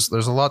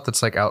a lot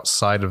that's like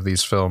outside of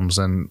these films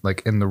and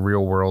like in the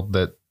real world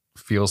that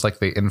feels like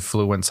they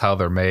influence how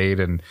they're made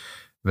and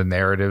the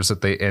narratives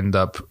that they end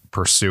up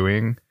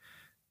pursuing.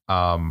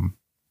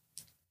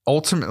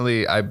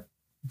 Ultimately, I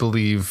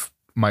believe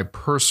my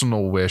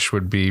personal wish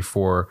would be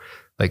for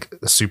like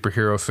the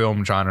superhero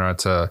film genre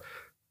to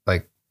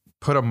like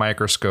put a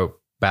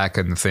microscope back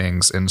in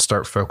things and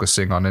start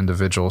focusing on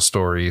individual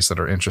stories that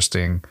are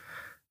interesting.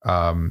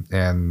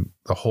 And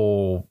the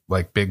whole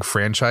like big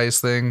franchise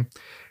thing,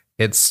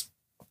 it's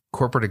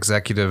corporate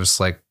executives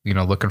like, you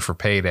know, looking for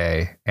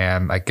payday,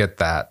 and I get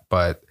that,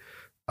 but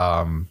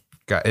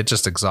it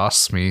just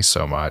exhausts me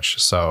so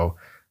much. So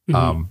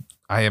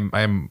I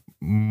am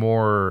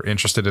more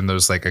interested in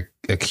those like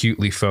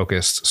acutely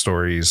focused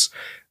stories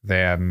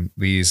than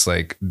these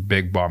like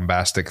big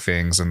bombastic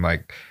things, and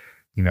like,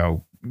 you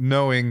know,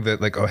 knowing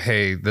that like, oh,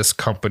 hey, this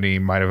company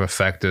might have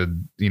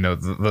affected, you know,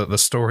 the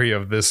story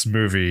of this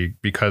movie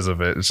because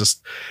of it. It's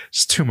just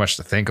too much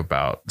to think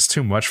about. It's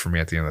too much for me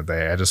at the end of the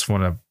day. I just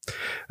want to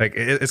like,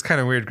 it's kind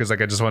of weird because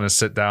like I just want to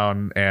sit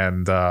down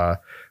and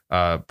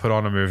put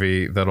on a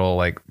movie that'll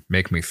like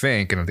make me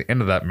think. And at the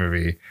end of that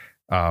movie,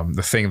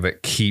 the thing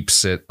that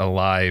keeps it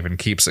alive and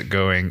keeps it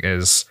going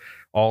is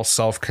all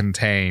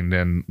self-contained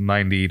and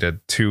 90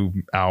 minutes,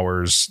 2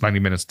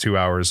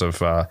 hours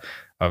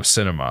of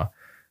cinema.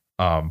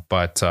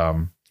 But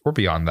or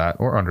beyond that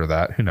or under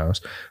that, who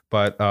knows?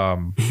 But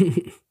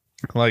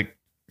like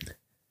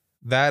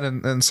that,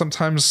 and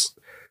sometimes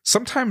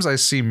I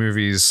see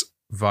movies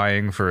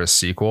vying for a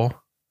sequel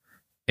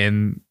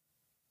in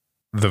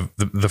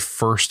the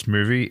first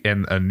movie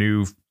in a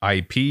new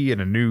IP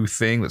and a new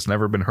thing that's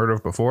never been heard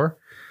of before.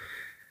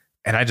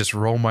 And I just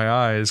roll my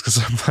eyes because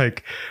I'm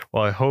like,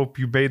 well, I hope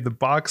you made the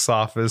box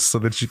office so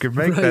that you could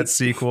make that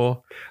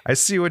sequel. I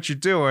see what you're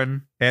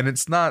doing. And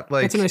it's not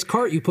like... That's a nice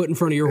cart you put in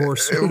front of your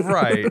horse.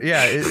 Right.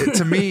 Yeah.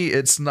 To me,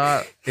 it's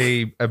not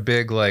a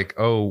big like,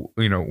 oh,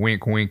 you know,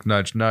 wink, wink,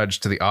 nudge, nudge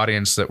to the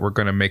audience that we're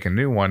going to make a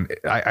new one.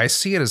 I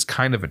see it as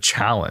kind of a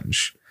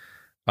challenge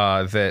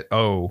that,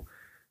 oh,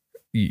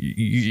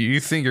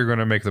 you think you're going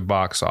to make the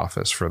box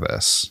office for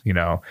this, you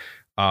know?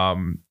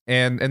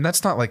 And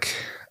that's not like...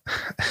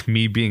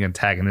 me being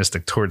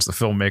antagonistic towards the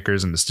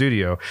filmmakers and the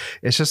studio.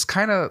 It's just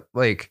kind of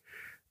like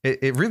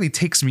it really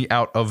takes me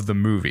out of the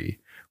movie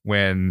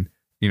when,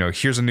 you know,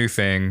 here's a new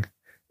thing.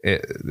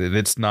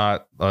 It's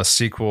not a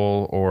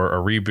sequel or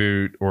a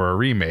reboot or a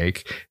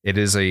remake. It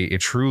is a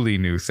truly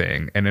new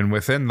thing. And then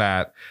within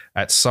that,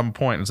 at some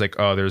point, it's like,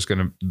 oh,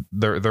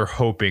 they're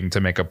hoping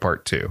to make a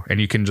part 2, and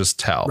you can just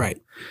tell.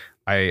 Right.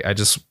 I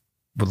just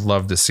would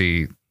love to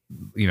see,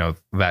 you know,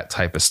 that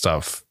type of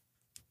stuff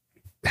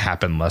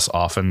happen less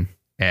often,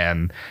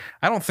 and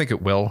I don't think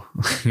it will.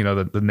 You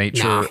know, the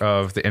nature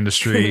of the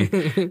industry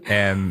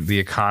and the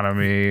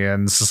economy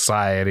and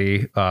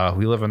society.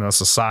 We live in a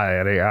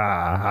society.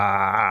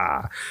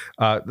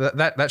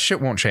 That shit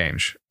won't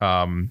change.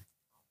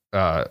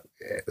 At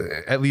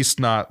least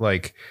not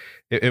like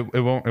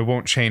it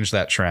won't change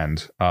that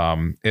trend.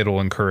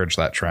 It'll encourage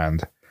that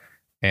trend,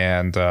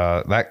 and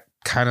that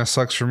kind of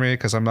sucks for me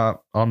because I'm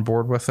not on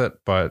board with it,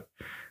 but.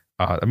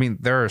 I mean,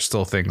 there are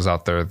still things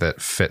out there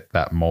that fit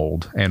that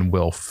mold and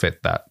will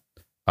fit that,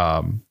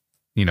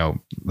 you know,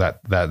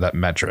 that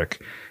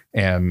metric.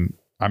 And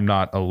I'm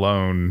not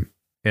alone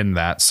in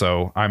that,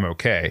 so I'm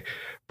okay.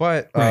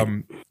 But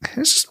It's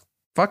just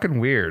fucking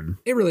weird.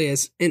 It really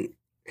is. And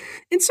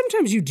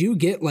sometimes you do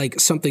get like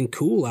something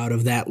cool out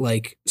of that,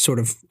 like sort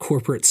of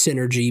corporate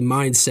synergy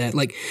mindset.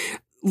 Like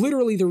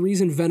literally the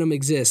reason Venom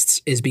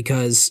exists is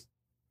because,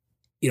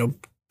 you know,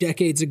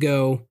 decades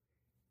ago,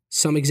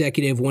 some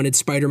executive wanted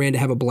Spider-Man to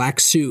have a black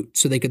suit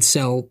so they could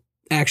sell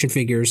action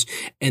figures,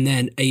 and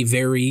then a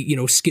very,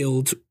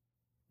 skilled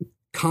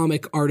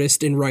comic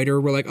artist and writer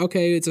were like,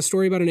 okay, it's a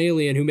story about an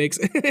alien who makes,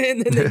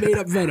 and then they made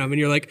up Venom, and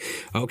you're like,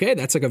 okay,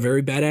 that's like a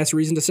very badass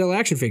reason to sell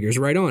action figures,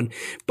 right on.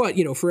 But,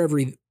 for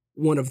every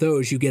one of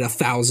those, you get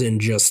 1,000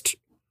 just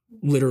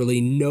literally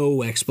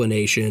no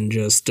explanation,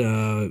 just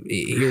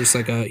here's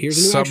a new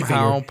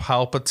somehow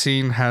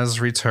Palpatine has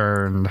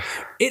returned.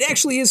 It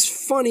actually is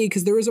funny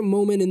because there is a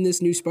moment in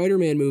this new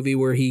Spider-Man movie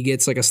where he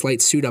gets like a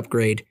slight suit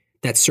upgrade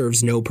that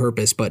serves no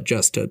purpose but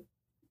just to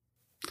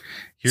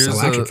here's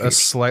a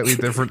slightly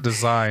different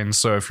design,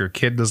 so if your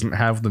kid doesn't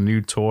have the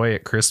new toy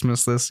at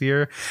Christmas this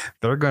year,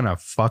 they're gonna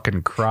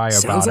fucking cry about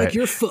it. Sounds like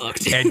you're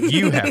fucked. And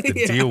you have to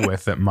deal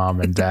with it,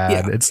 Mom and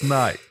Dad. Yeah. It's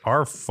not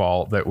our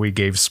fault that we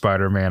gave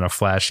Spider-Man a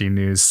flashy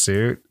new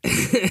suit.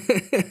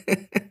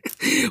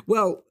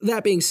 Well,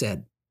 that being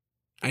said,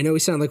 I know we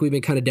sound like we've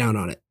been kind of down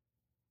on it.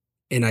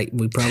 And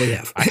we probably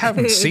have. I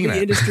haven't seen the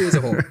it. industry as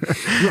a whole.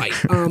 Right.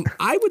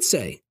 I would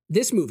say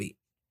this movie,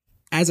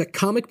 as a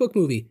comic book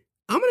movie,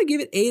 I'm going to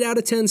give it 8 out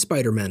of 10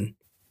 Spider-Men.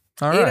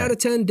 All 8 right. out of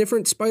 10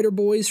 different Spider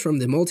Boys from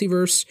the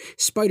multiverse.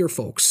 Spider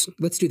Folks.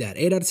 Let's do that.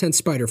 8 out of 10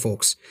 Spider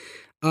Folks.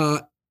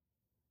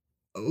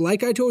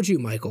 Like I told you,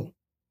 Michael,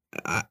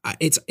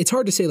 it's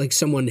hard to say like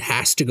someone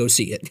has to go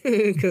see it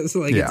because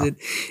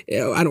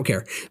I don't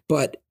care.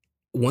 But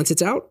once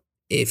it's out,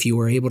 if you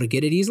are able to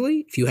get it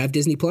easily, if you have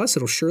Disney Plus,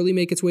 it'll surely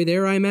make its way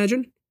there, I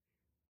imagine.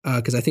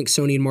 Because I think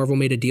Sony and Marvel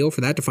made a deal for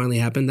that to finally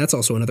happen. That's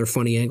also another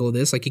funny angle of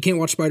this. Like, you can't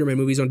watch Spider-Man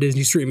movies on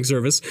Disney streaming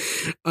service.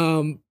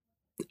 It'll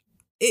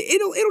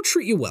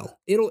treat you well.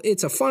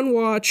 It's a fun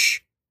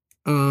watch.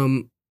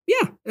 I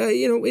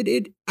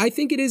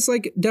think it is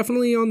like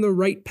definitely on the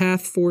right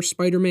path for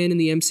Spider-Man in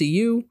the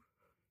MCU.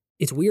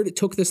 It's weird it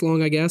took this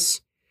long, I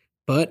guess,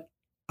 but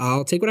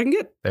I'll take what I can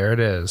get. There it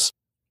is.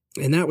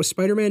 And that was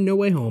Spider-Man No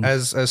Way Home.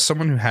 As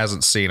someone who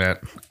hasn't seen it,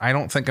 I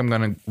don't think I'm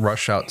going to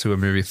rush out to a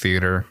movie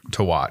theater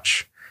to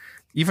watch.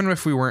 Even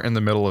if we weren't in the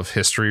middle of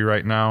history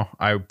right now,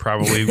 I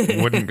probably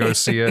wouldn't go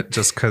see it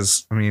just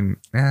because,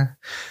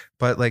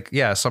 But like,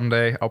 yeah,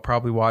 someday I'll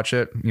probably watch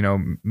it.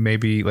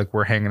 Maybe like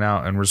we're hanging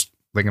out and we're just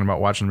thinking about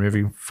watching a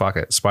movie. Fuck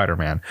it,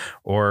 Spider-Man.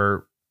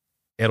 Or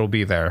it'll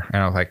be there.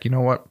 And I'm like, you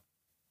know what?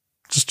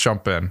 Just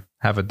jump in.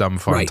 Have a dumb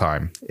fun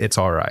time. It's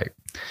all right.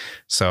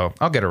 So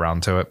I'll get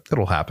around to it.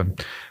 It'll happen.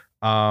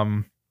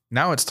 Now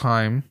it's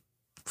time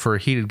for a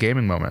heated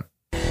gaming moment.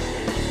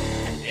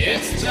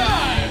 It's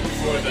time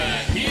for the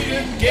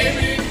heated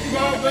gaming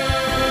moment.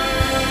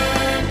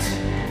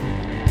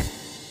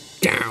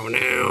 Down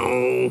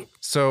now.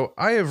 So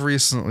I have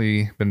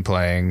recently been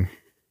playing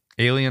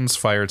Aliens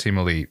Fireteam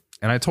Elite,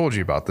 and I told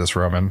you about this,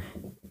 Roman.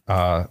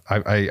 I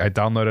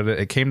downloaded it.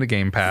 It came to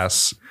Game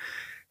Pass,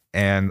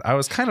 and I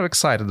was kind of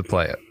excited to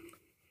play it.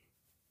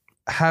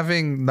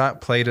 Having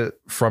not played it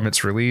from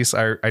its release,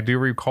 I do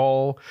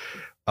recall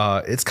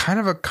it's kind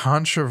of a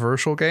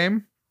controversial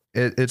game.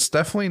 It's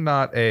definitely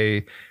not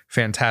a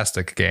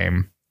fantastic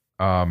game.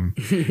 A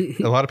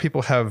lot of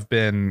people have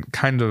been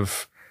kind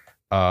of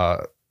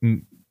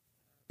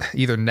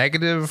either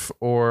negative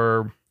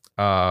or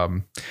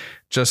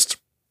just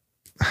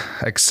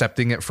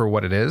accepting it for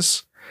what it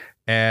is.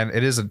 And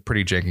it is a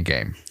pretty janky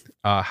game.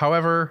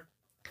 However,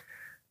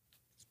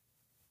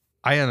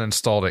 I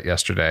uninstalled it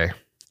yesterday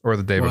or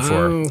the day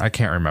before. I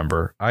can't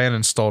remember. I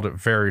uninstalled it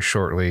very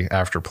shortly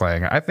after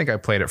playing it. I think I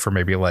played it for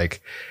maybe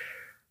like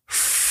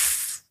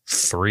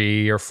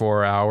 3 or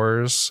 4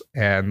 hours.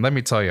 And let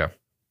me tell you,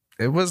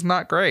 it was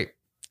not great.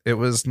 It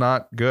was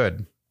not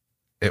good.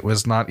 It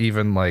was not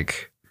even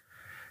like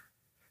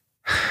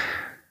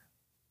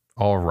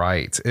all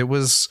right. It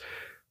was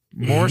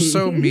more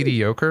so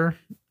mediocre.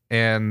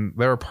 And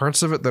there are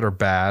parts of it that are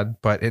bad,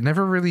 but it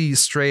never really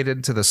strayed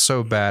into the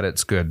so bad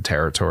it's good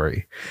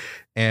territory.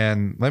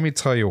 And let me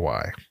tell you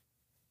why.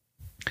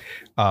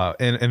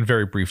 In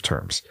very brief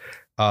terms.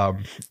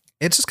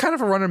 It's just kind of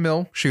a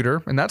run-of-the-mill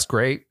shooter, and that's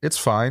great. It's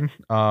fine.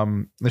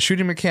 The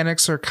shooting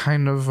mechanics are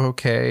kind of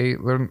okay.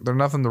 They're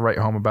nothing to write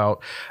home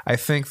about. I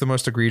think the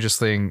most egregious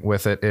thing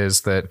with it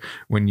is that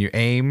when you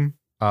aim,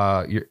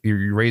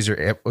 you raise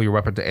your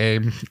weapon to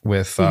aim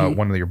with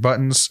one of your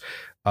buttons,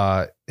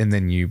 and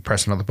then you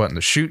press another button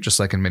to shoot, just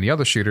like in many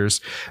other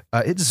shooters.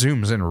 It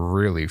zooms in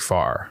really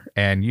far,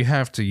 and you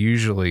have to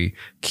usually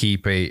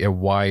keep a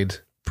wide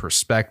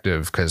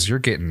perspective because you're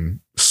getting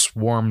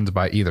swarmed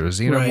by either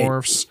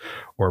xenomorphs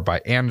or by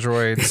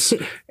androids,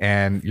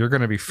 and you're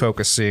going to be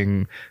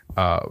focusing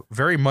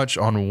very much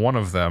on one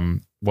of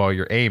them while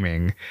you're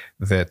aiming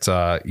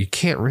that you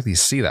can't really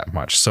see that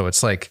much. So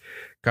it's like,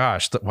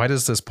 gosh, why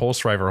does this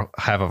pulse rifle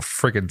have a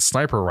friggin'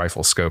 sniper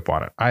rifle scope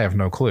on it? I have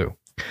no clue.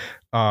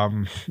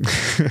 The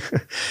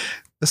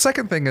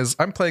second thing is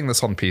I'm playing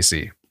this on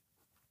PC,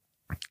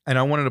 and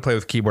I wanted to play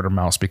with keyboard and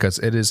mouse because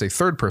it is a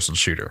third-person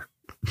shooter.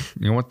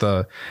 You want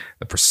the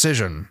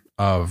precision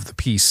of the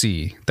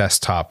PC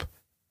desktop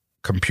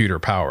computer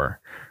power.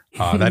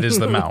 That is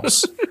the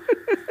mouse.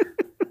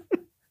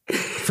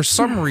 For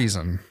some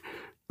reason,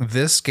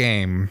 this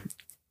game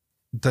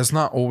does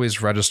not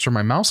always register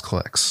my mouse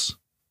clicks.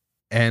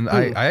 And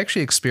I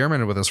actually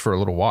experimented with this for a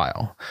little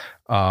while,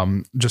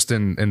 just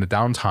in the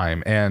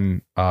downtime.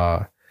 And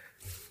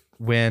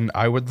when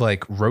I would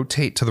like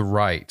rotate to the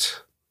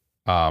right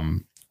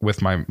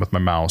with my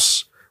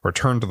mouse or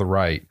turn to the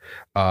right,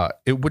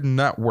 it would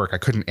not work. I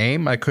couldn't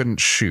aim. I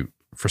couldn't shoot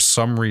for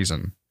some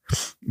reason.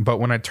 But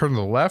when I turned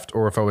to the left,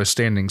 or if I was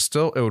standing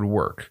still, it would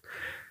work.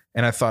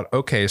 And I thought,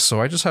 okay,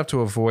 so I just have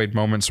to avoid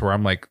moments where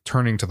I'm like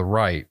turning to the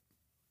right.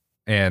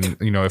 And,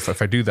 you know,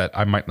 if I do that,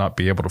 I might not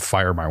be able to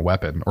fire my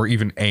weapon or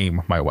even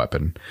aim my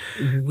weapon.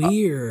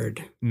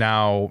 Weird.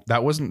 Now,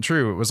 that wasn't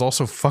true. It was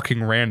also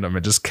fucking random.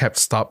 It just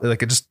kept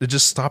it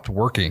just stopped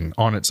working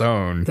on its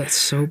own. That's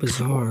so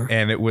bizarre.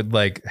 And it would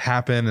like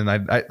happen, and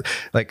I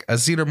like a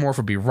xenomorph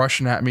would be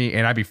rushing at me,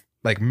 and I'd be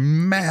like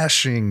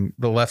mashing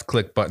the left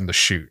click button to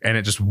shoot, and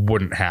it just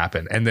wouldn't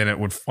happen. And then it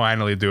would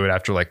finally do it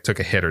after like took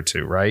a hit or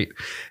two, right?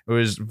 It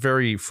was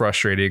very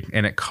frustrating,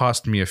 and it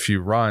cost me a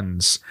few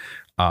runs.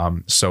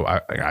 So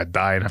I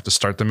die and have to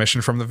start the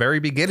mission from the very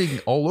beginning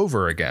all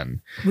over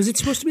again. Was it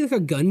supposed to be like a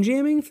gun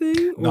jamming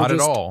thing? Not at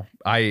all.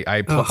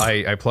 I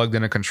plugged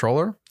in a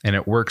controller, and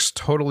it works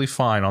totally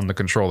fine on the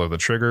controller. The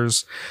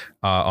triggers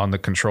on the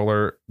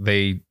controller,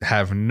 they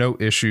have no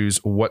issues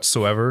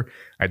whatsoever.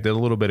 I did a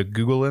little bit of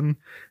Googling,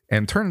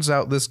 and turns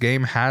out this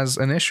game has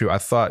an issue. I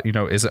thought, you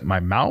know, is it my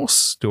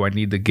mouse? Do I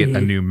need to get a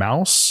new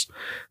mouse?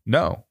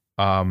 No.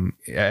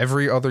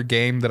 Every other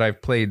game that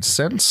I've played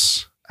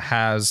since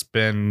has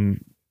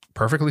been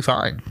perfectly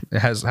fine. It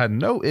has had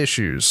no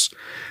issues.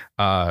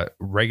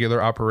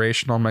 Regular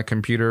operation on my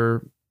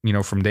computer, you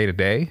know, from day to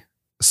day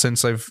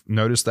since I've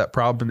noticed that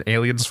problem in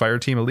Aliens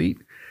Fireteam Elite.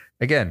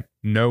 Again,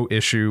 no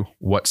issue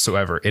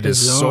whatsoever. It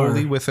is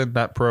solely within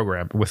that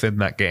program, within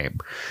that game.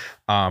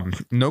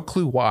 No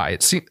clue why.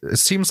 It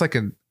seems like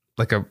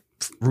a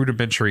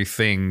rudimentary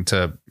thing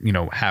to, you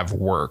know, have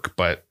work,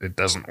 but it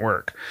doesn't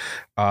work.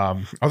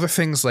 Other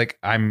things, like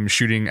I'm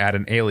shooting at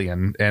an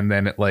alien, and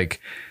then it like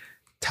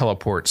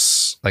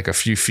teleports like a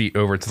few feet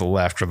over to the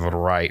left or the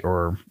right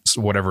or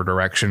whatever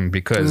direction,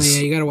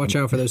 because you gotta watch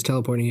out for those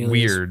teleporting aliens.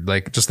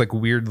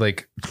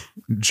 Weird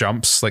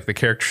jumps, like the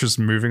character's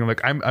moving. I'm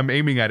like, I'm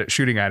aiming at it,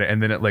 shooting at it,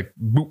 and then it like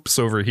boops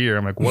over here.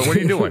 I'm like, what are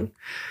you doing?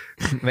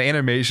 The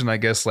animation, I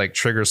guess, like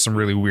triggers some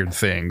really weird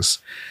things.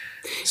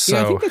 So,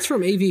 yeah, I think that's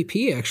from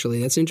AVP,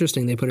 actually. That's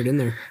interesting. They put it in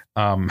there.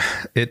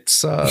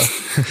 It's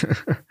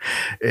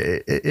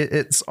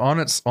it's on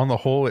the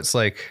whole, it's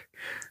like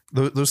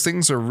those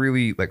things are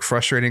really like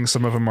frustrating.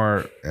 Some of them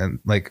are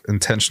like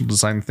intentional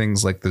design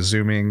things, like the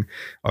zooming.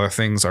 Other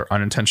things are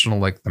unintentional,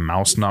 like the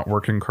mouse not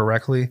working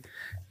correctly.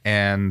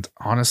 And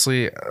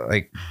honestly,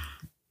 like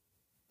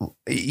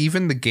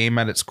even the game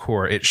at its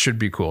core, it should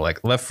be cool,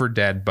 like Left 4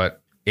 Dead,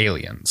 but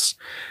aliens.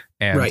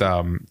 And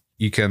right.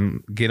 You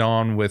can get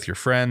on with your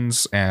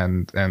friends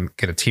and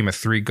get a team of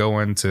 3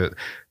 going to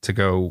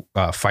go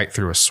fight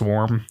through a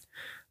swarm.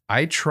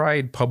 I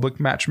tried public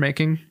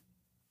matchmaking.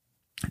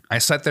 I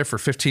sat there for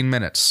 15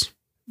 minutes.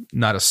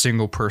 Not a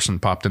single person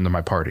popped into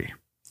my party.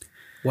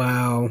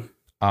 Wow.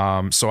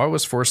 So I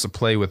was forced to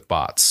play with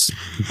bots.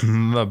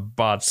 The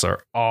bots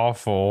are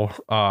awful.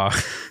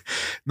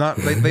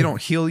 They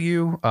don't heal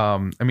you.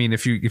 I mean,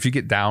 if you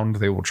get downed,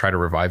 they will try to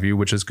revive you,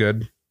 which is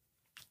good.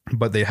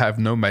 But they have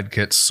no med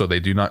kits, so they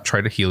do not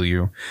try to heal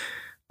you.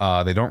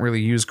 They don't really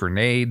use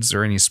grenades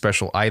or any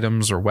special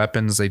items or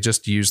weapons. They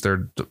just use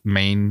their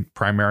main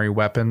primary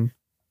weapon,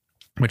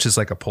 which is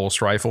like a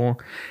pulse rifle.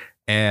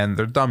 And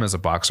they're dumb as a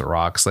box of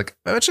rocks. Like,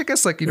 which I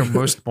guess, like, you know,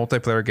 most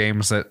multiplayer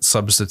games that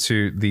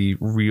substitute the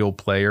real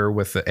player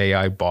with the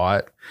AI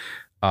bot,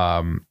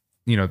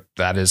 you know,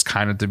 that is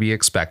kind of to be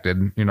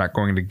expected. You're not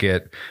going to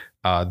get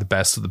the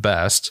best of the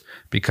best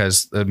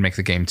because it'd make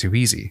the game too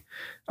easy.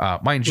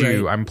 Mind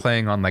you, I'm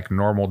playing on like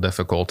normal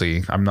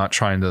difficulty. I'm not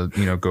trying to,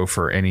 you know, go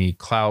for any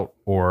clout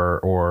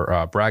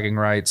or bragging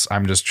rights.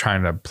 I'm just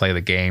trying to play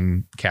the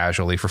game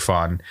casually for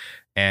fun.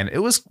 And it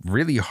was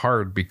really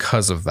hard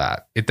because of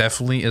that. It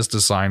definitely is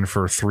designed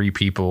for 3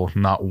 people,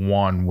 not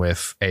 1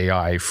 with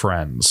AI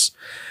friends.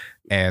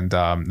 And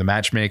the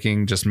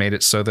matchmaking just made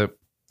it so that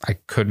I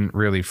couldn't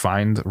really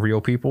find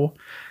real people.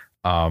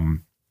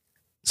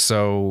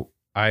 So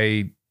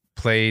I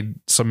played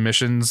some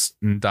missions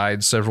and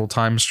died several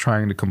times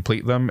trying to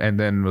complete them, and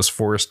then was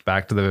forced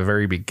back to the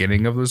very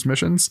beginning of those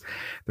missions.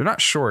 They're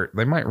not short.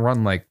 They might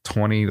run like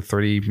 20 to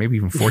 30, maybe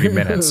even 40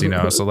 minutes, you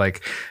know? So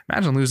like,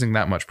 imagine losing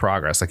that much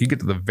progress. Like you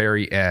get to the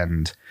very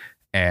end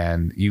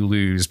and you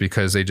lose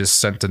because they just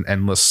sent an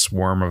endless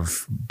swarm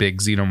of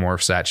big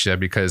xenomorphs at you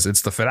because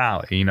it's the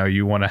finale. You know,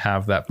 you want to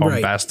have that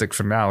bombastic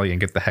finale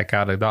and get the heck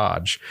out of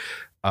Dodge.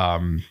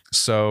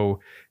 So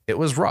it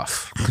was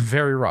rough,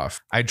 very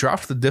rough. I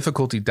dropped the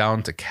difficulty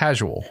down to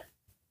casual,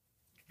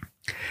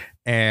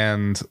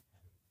 and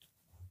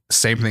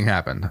same thing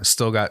happened.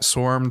 Still got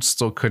swarmed,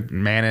 still couldn't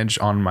manage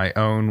on my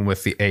own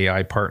with the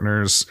AI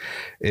partners.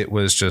 It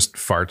was just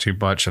far too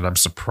much, and I'm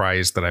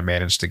surprised that I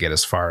managed to get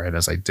as far in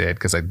as I did,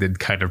 because I did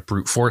kind of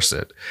brute force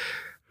it.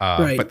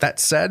 But that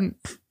said,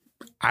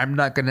 I'm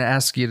not going to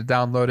ask you to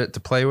download it to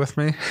play with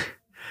me.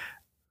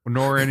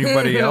 nor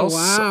anybody else.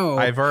 Wow.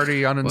 I've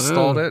already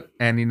uninstalled it,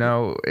 and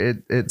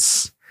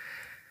it's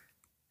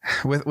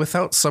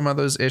without some of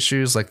those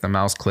issues like the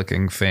mouse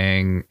clicking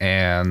thing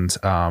and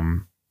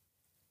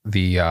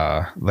the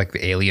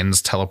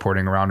aliens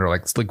teleporting around, or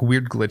like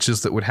weird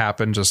glitches that would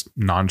happen just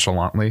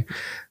nonchalantly.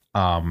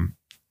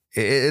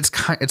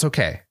 It's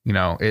okay.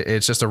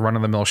 It's just a run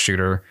of the mill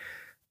shooter.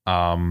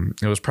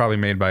 It was probably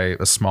made by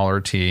a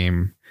smaller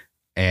team,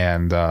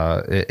 and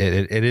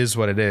it is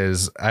what it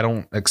is. I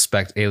don't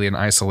expect Alien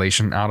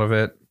Isolation out of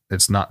it.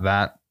 It's not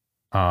that.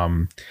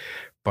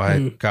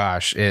 But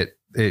gosh, it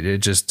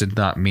just did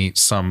not meet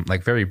some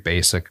like very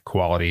basic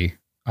quality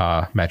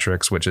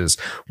metrics, which is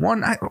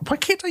one. Why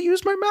can't I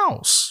use my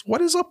mouse?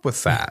 What is up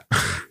with that?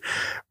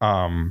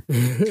 That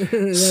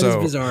is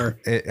bizarre.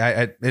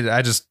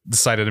 I just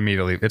decided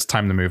immediately it's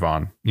time to move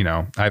on.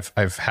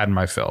 I've had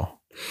my fill.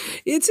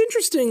 It's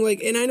interesting,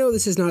 and I know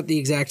this is not the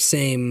exact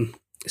same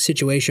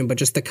situation, but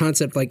just the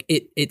concept,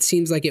 it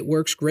seems like it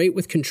works great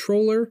with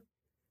controller,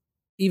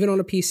 even on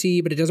a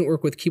PC, but it doesn't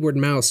work with keyboard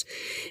and mouse.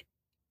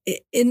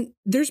 And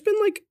there's been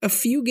a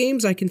few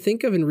games I can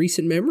think of in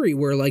recent memory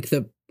where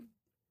the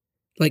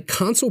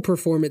console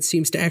performance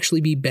seems to actually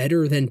be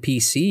better than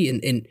PC.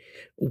 And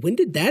when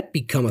did that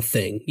become a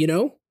thing?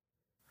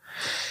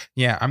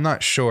 Yeah, I'm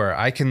not sure.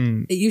 I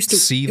can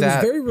see that. It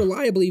was very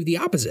reliably the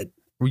opposite.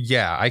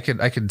 Yeah, I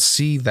could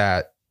see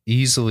that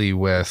easily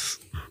with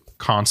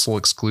console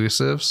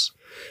exclusives,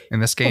 and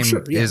this game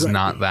is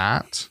not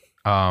that.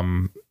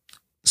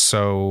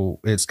 So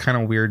it's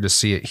kind of weird to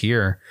see it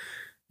here,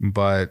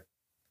 but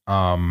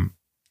I'm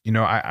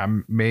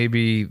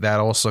maybe that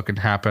also can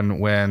happen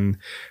when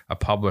a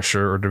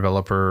publisher or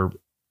developer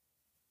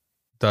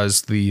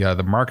does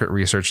the market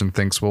research and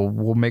thinks, well,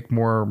 we'll make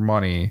more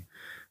money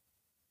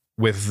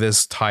with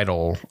this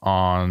title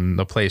on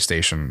the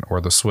PlayStation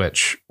or the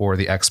Switch or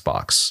the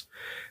Xbox.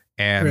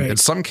 And in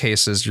some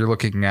cases, you're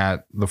looking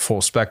at the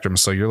full spectrum.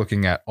 So you're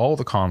looking at all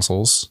the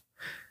consoles,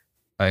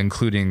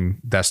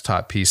 including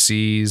desktop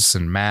PCs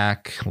and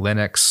Mac,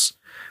 Linux.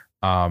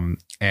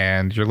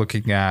 And you're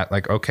looking at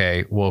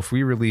okay, well, if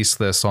we release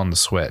this on the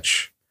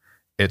Switch,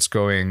 it's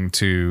going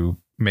to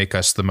make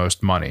us the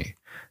most money.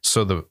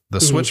 So the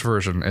Switch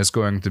version is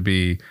going to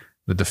be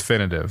the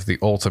definitive, the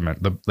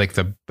ultimate,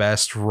 the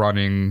best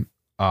running,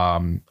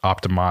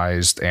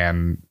 optimized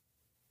and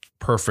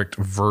perfect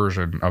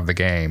version of the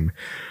game.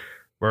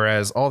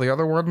 Whereas all the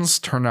other ones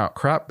turn out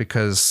crap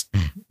because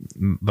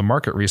the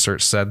market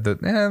research said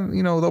that,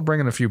 they'll bring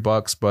in a few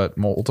bucks, but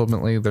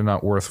ultimately they're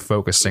not worth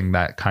focusing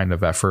that kind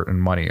of effort and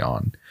money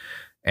on.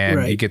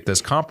 And you get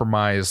this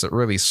compromise that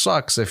really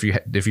sucks if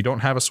you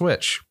don't have a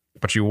Switch,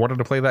 but you wanted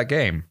to play that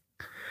game.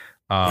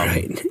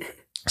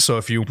 So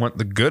if you want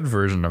the good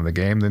version of the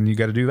game, then you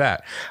got to do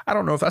that. I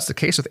don't know if that's the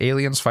case with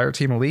Aliens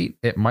Fireteam Elite.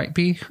 It might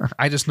be.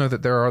 I just know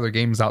that there are other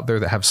games out there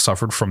that have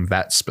suffered from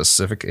that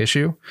specific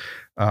issue.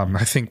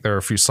 I think there are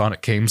a few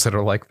Sonic games that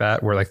are like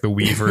that, where the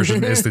Wii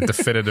version is the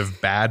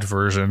definitive bad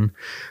version.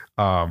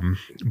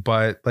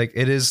 But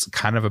it is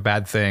kind of a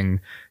bad thing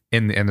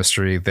in the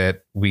industry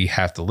that we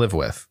have to live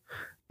with.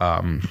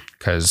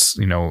 Because,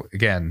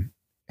 again,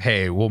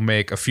 hey, we'll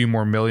make a few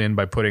more million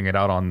by putting it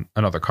out on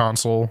another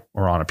console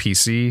or on a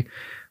PC,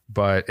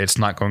 but it's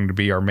not going to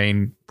be our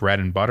main bread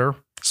and butter.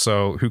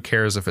 So who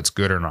cares if it's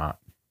good or not?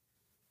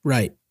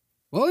 Right.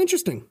 Well,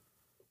 interesting.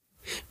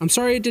 I'm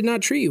sorry it did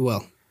not treat you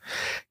well.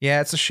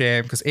 Yeah, it's a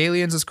shame because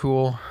Aliens is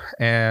cool,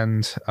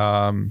 and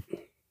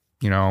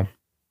they'll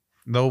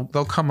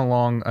come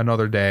along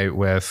another day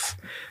with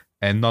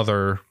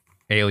another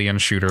alien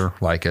shooter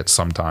like it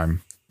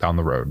sometime down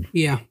the road.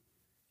 Yeah.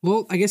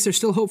 Well, I guess there's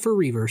still hope for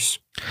Reverse.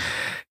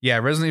 Yeah,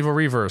 Resident Evil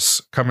Reverse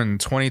coming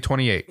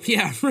 2028.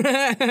 Yeah. All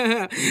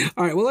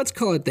right, well, let's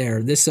call it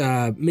there. This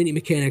mini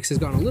mechanics has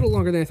gone a little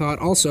longer than I thought.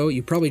 Also,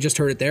 you probably just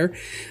heard it there.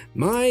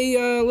 My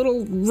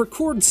little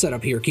record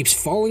setup here keeps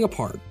falling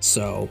apart,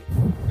 so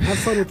have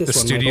fun with this one,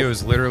 The studio Michael.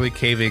 is literally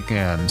caving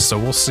in, so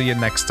we'll see you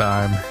next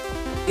time.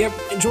 Yep,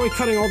 enjoy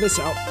cutting all this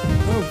out.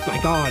 Oh,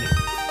 my God.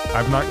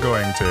 I'm not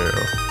going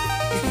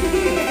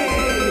to.